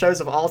television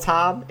shows of all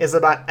time is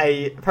about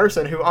a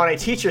person who, on a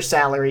teacher's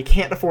salary,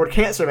 can't afford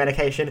cancer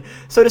medication,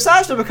 so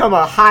decides to become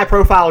a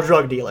high-profile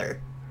drug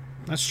dealer.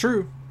 That's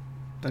true.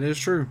 That is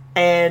true.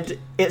 And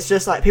it's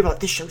just like, people are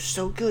like, this show's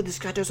so good, this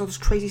guy does all this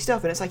crazy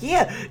stuff, and it's like,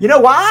 yeah, you know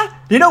why?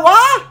 You know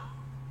why?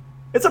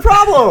 It's a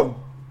problem!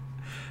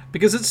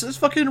 Because it's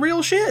fucking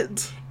real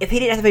shit. If he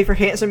didn't have to pay for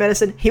cancer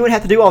medicine, he wouldn't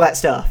have to do all that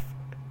stuff.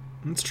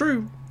 It's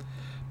true.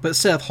 But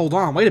Seth, hold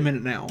on, wait a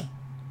minute now.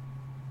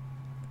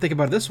 Think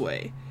about it this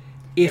way: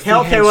 if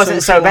healthcare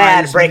wasn't so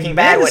bad, Breaking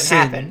Bad wouldn't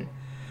happen.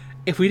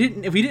 If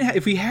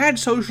we had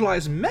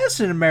socialized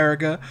medicine in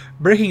America,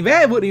 Breaking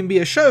Bad wouldn't even be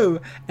a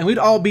show, and we'd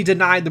all be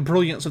denied the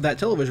brilliance of that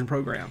television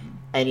program.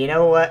 And you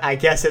know what? I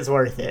guess it's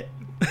worth it.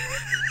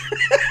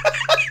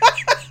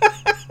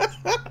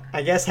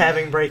 I guess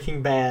having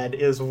Breaking Bad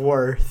is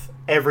worth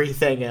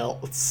everything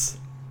else.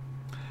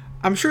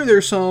 I'm sure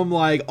there's some,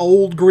 like,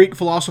 old Greek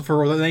philosopher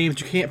with a name that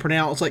you can't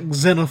pronounce, like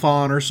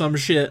Xenophon or some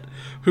shit,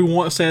 who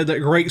once said that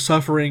great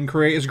suffering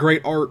creates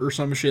great art or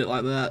some shit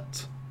like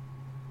that.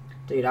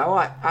 Dude, I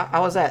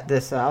was at the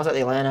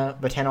Atlanta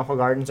Botanical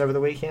Gardens over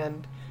the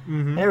weekend.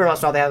 Mm-hmm. And every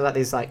once in a while they have like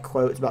these like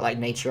quotes about like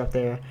nature up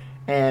there.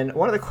 And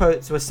one of the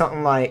quotes was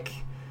something like,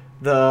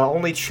 "The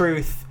only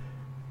truth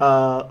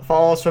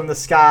falls from the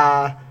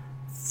sky,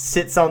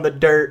 sits on the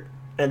dirt,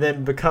 and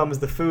then becomes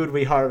the food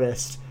we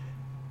harvest."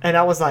 And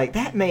I was like,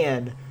 that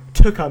man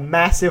took a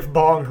massive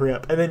bong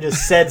rip and then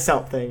just said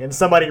something, and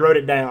somebody wrote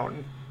it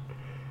down.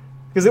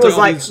 Because it was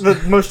like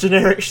the most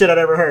generic shit I'd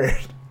ever heard.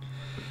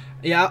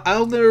 Yeah,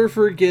 I'll never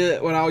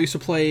forget when I used to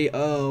play,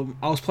 I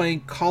was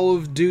playing Call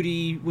of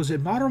Duty, was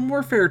it Modern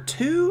Warfare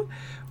 2?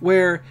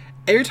 Where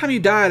every time you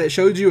died, it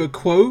showed you a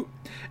quote,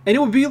 and it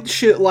would be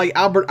shit like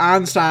Albert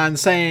Einstein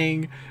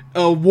saying,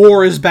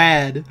 war is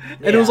bad.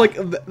 And it was like,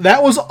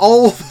 that was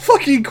all the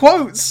fucking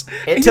quotes.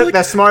 It took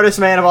the smartest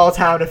man of all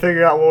time to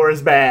figure out war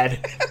is bad.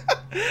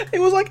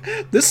 It was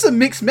like, this is a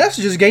mixed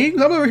messages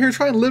game. I'm over here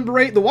trying to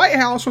liberate the White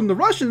House from the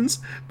Russians,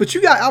 but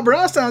you got Albert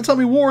Einstein telling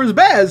me war is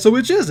bad, so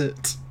which is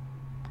it?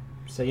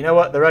 So you know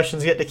what? The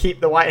Russians get to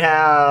keep the White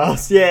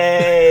House.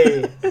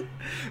 Yay!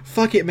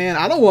 Fuck it, man.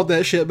 I don't want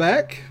that shit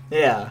back.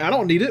 Yeah. I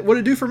don't need it.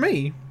 What'd it do for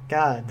me?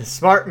 God, the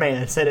smart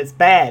man said it's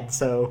bad,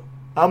 so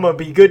I'm gonna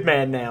be good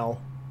man now.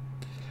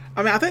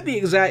 I mean, I think the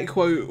exact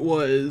quote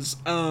was,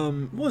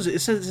 what was it? It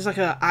says, it's like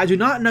I do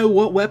not know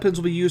what weapons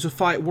will be used to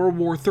fight World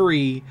War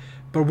III,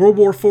 but World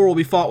War IV will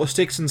be fought with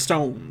sticks and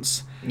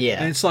stones. Yeah.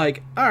 And it's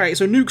like, alright,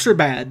 so nukes are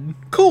bad.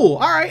 Cool,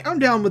 alright, I'm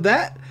down with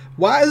that.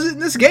 Why is it in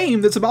this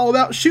game that's all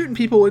about shooting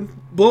people and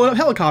blowing up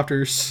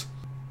helicopters?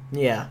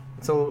 Yeah,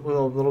 it's a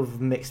little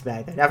mixed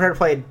bag. I've never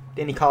played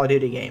any Call of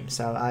Duty games,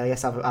 so I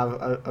guess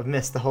I've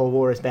missed the whole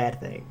war is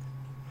bad thing.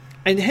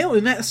 And hell,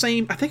 in that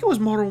same, I think it was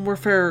Modern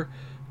Warfare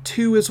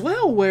 2 as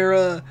well,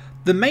 where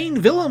the main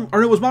villain,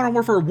 or it was Modern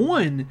Warfare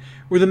 1,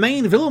 where the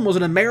main villain was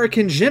an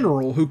American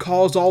general who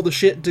caused all the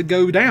shit to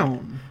go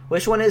down.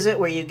 Which one is it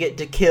where you get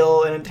to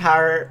kill an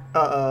entire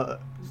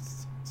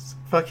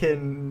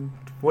fucking,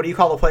 what do you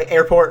call the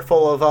airport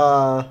full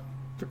of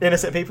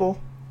innocent people?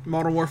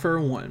 Modern Warfare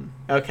 1.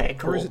 Okay,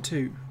 cool. Or is it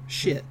 2?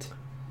 Shit.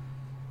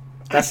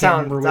 That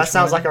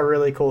sounds like a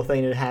really cool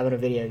thing to have in a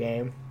video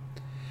game.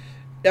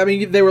 I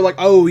mean, they were like,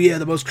 oh yeah,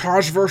 the most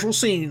controversial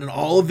scene in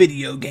all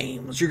video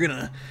games. You're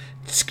gonna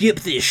skip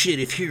this shit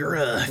if you're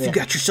if you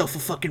got yourself a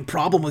fucking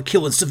problem with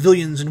killing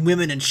civilians and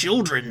women and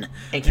children.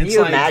 And can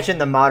you imagine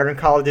the modern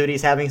Call of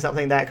Duties having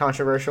something that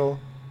controversial?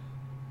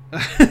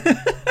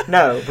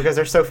 No, because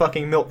they're so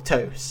fucking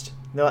milquetoast.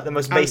 They're like the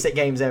most basic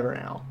games ever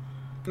now.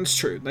 It's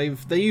true.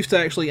 They used to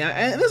actually,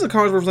 and this is a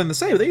controversial thing to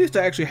say, but they used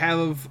to actually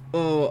have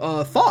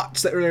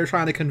thoughts that they were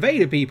trying to convey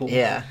to people.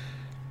 Yeah.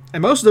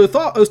 And most of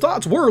those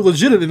thoughts were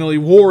legitimately,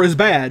 war is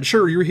bad.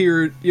 Sure, you're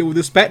here with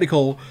this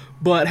spectacle,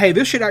 but hey,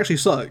 this shit actually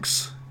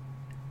sucks.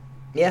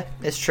 Yeah,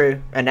 it's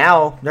true. And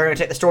now they're going to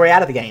take the story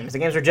out of the games. The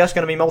games are just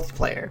going to be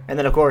multiplayer. And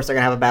then, of course, they're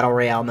going to have a Battle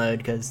Royale mode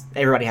because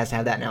everybody has to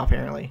have that now,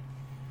 apparently.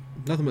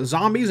 Nothing but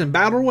zombies and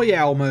Battle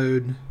Royale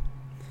mode.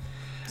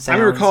 Sounds I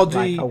remember Call of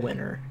Duty, like a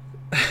winner.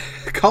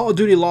 Call of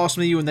Duty lost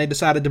me when they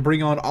decided to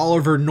bring on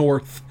Oliver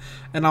North.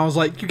 And I was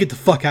like, you get the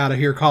fuck out of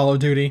here, Call of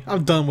Duty.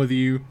 I'm done with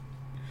you.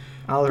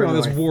 Oliver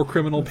This North. war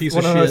criminal piece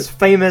One of of shit. those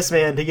famous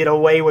men to get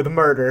away with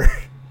murder.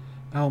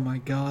 Oh my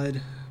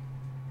god.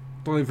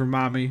 Don't even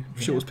remind me.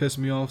 Shit was pissing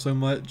me off so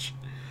much.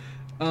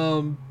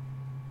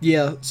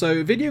 Yeah,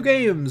 so video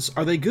games,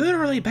 are they good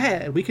or are they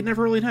bad? We can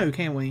never really know,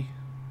 can we?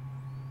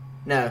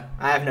 No,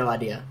 I have no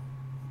idea.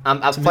 I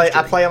a play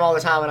mystery. them all the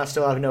time, and I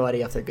still have no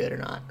idea if they're good or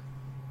not.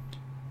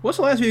 What's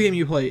the last video game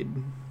you played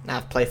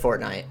I've played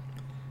Fortnite.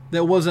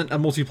 that wasn't a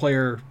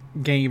multiplayer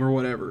game or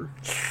whatever?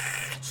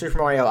 Super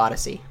Mario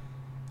Odyssey.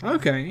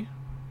 Okay.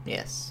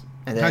 Yes.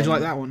 And How'd you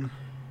like that one?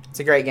 It's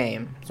a great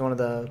game.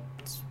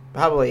 It's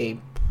probably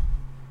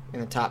in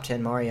the top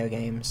 10 Mario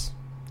games.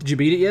 Did you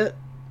beat it yet?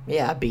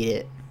 Yeah, I beat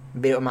it.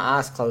 Beat it with my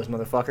eyes closed,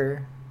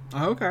 motherfucker.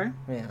 Oh, okay.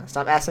 Yeah,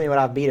 stop asking me what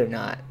I beat or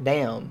not.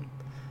 Damn.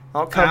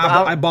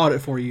 I I bought it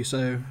for you,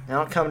 so...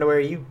 don't come to where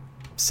you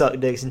suck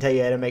dicks and tell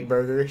you how to make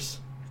burgers.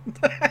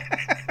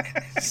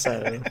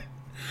 So,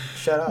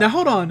 shut up. Now,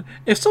 hold on.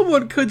 If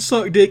someone could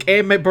suck dick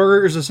and make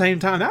burgers at the same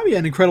time, that would be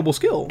an incredible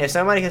skill. If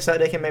somebody can suck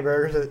dick and make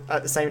burgers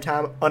at the same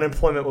time,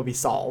 unemployment would be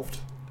solved.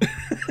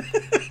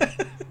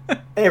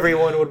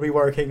 Everyone would be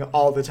working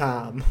all the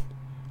time.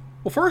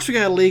 Well, first we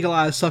gotta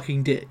legalize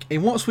sucking dick,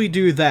 and once we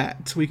do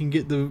that, we can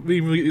get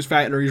these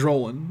factories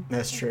rolling.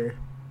 That's true.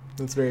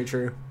 That's very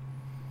true.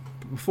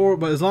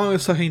 But as long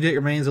as sucking dick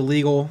remains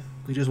illegal,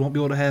 we just won't be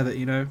able to have it,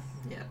 you know?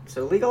 Yeah.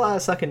 So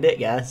legalize sucking dick,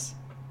 guys.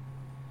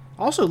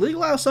 Also,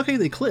 legalize sucking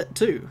the clit,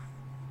 too.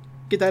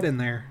 Get that in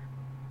there.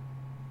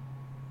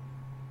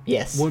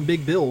 Yes. One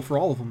big bill for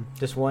all of them.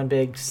 Just one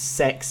big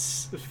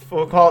sex.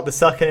 We'll call it the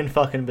sucking and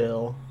fucking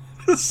bill.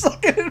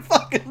 Sucking and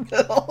fucking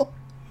bill.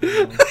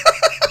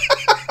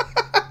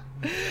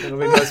 It'll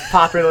be the most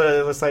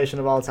popular legislation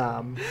of all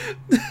time.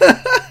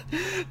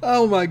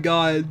 Oh my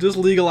god! Just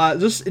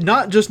legalize,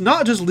 not just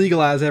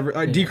legalize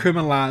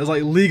decriminalize,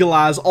 like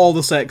legalize all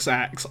the sex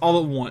acts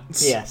all at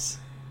once. Yes,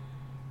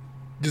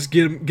 Just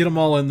get them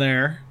all in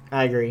there.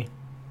 I agree.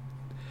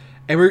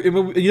 And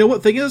you know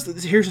what thing is?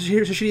 Here's a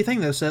shitty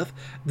thing though, Seth.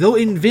 They'll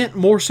invent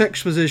more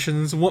sex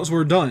positions once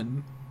we're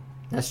done.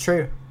 That's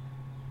true.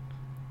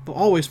 They'll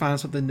always find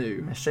something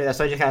new. That's true. That's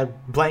why you just gotta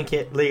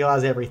blanket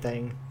legalize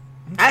everything.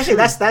 Actually,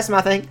 that's my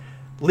thing.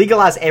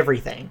 Legalize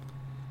everything.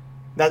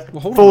 That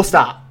Well, hold full on.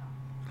 stop.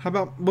 What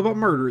about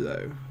murder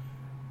though?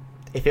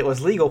 If it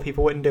was legal,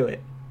 people wouldn't do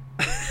it.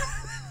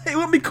 It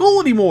wouldn't be cool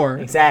anymore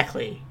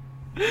Exactly.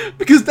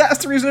 because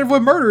that's the reason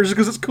everyone murders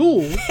because it's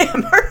cool.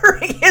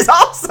 Murdering is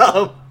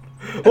awesome.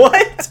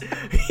 What?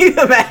 Can you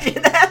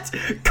imagine that?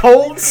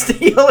 Cold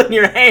steel in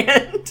your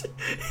hand,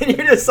 and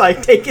you're just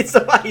like taking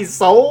somebody's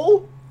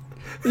soul.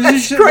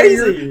 That's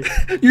crazy.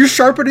 You're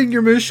sharpening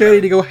your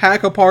machete to go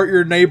hack apart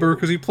your neighbor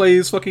because he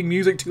plays fucking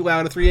music too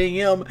loud at 3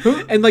 a.m.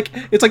 And like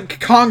it's like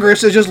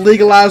Congress has just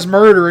legalized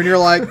murder, and you're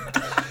like,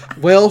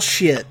 well,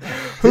 shit.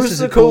 Who's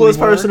the coolest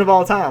person of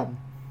all time?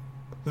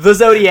 The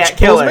Zodiac Charles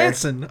Killer.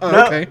 Manson. Oh,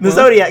 No, okay. the Well,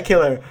 Zodiac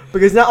Killer.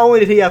 Because not only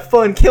did he have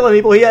fun killing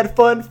people, he had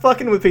fun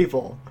fucking with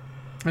people.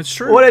 That's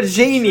true. What a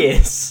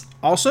genius.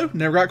 Also,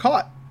 never got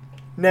caught.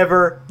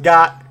 Never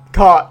got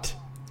caught.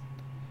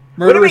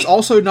 Murder What do is we-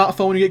 also not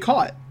fun when you get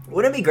caught.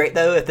 Wouldn't it be great,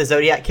 though, if the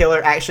Zodiac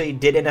Killer actually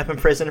did end up in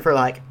prison for,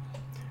 like,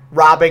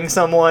 robbing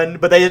someone,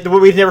 but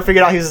we never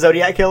figured out he was a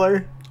Zodiac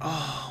Killer?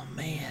 Oh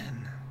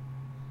man.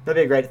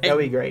 That'd be great. That'd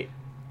be great.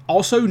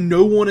 Also,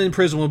 no one in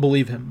prison would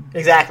believe him.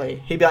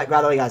 Exactly. He'd be like,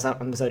 by the way, guys,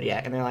 I'm the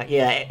Zodiac. And they're like,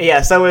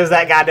 yeah, so is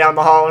that guy down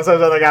the hall, and so is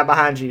the other guy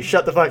behind you.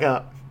 Shut the fuck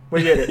up.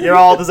 We get it. You're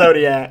all the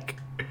Zodiac.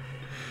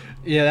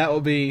 Yeah, that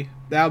would be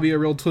a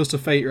real twist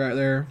of fate right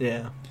there.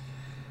 Yeah.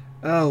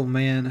 Oh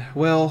man.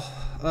 Well,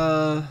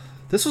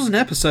 this was an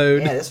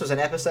episode. Yeah, this was an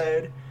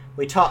episode.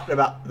 We talked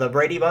about the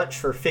Brady Bunch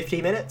for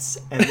 50 minutes,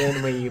 and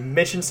then we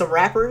mentioned some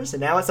rappers,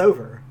 and now it's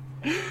over.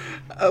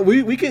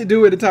 We could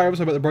do an entire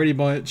episode about the Brady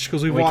Bunch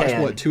because we've We watched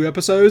can. what 2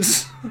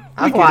 episodes.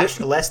 I've get watched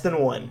it. less than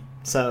one,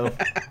 so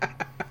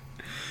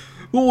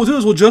What we'll do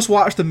is we'll just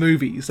watch the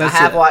movies. I That's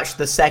have it. watched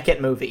the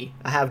second movie.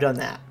 I have done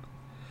that.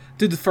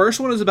 Dude, the first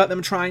one is about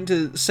them trying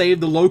to save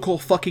the local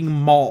fucking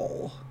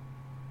mall.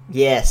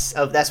 Yes,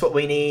 that's what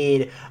we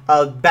need.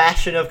 A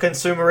bastion of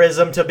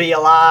consumerism to be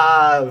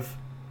alive.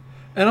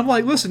 And I'm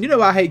like, listen, you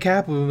know I hate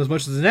capitalism as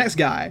much as the next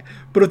guy,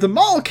 but if the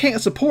mall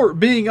can't support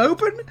being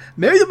open,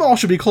 maybe the mall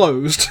should be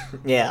closed.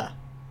 Yeah.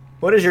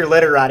 What is your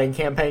letter writing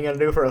campaign going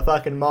to do for a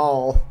fucking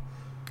mall?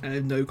 I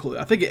have no clue.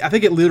 I think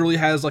it literally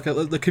has like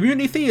the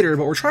community theater,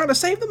 but we're trying to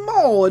save the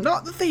mall and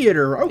not the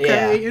theater.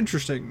 Okay, Yeah.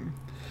 interesting.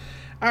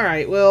 All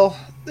right, well,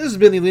 this has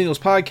been the Millennials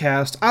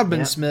Podcast. I've been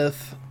Yep.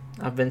 Smith.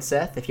 I've been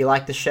Seth. If you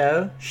like the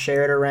show,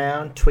 share it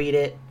around, tweet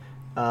it,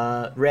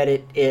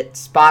 Reddit it,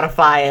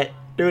 Spotify it,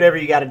 do whatever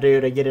you got to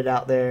do to get it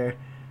out there.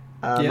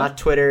 Yeah. My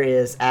Twitter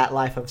is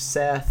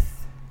 @lifeofseth.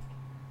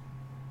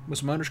 With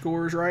some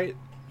underscores, right?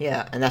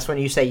 Yeah, and that's when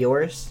you say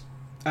yours.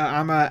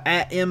 I'm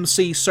at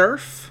MC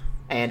Surf.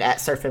 And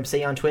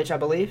 @SurfMC on Twitch, I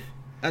believe.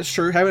 That's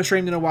true. Haven't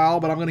streamed in a while,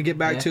 but I'm going to get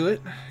back Yeah. to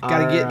it.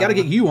 Our, Gotta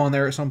get you on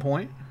there at some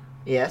point.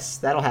 Yes,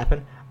 that'll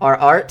happen. Our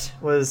art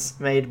was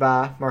made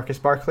by Marcus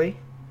Barkley.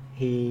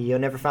 You'll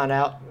never find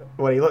out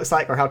what he looks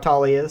like or how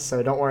tall he is,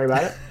 so don't worry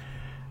about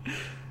it.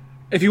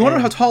 If you wonder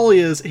how tall he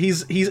is,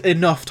 he's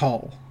enough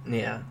tall.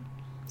 Yeah.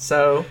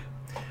 So,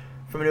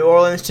 from New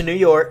Orleans to New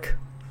York,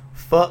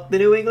 fuck the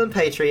New England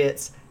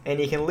Patriots, and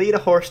you can lead a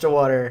horse to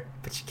water,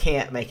 but you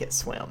can't make it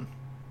swim.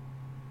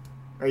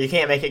 Or you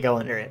can't make it go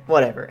under it.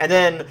 Whatever. And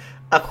then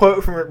a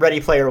quote from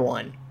Ready Player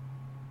One.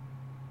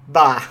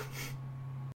 Bye.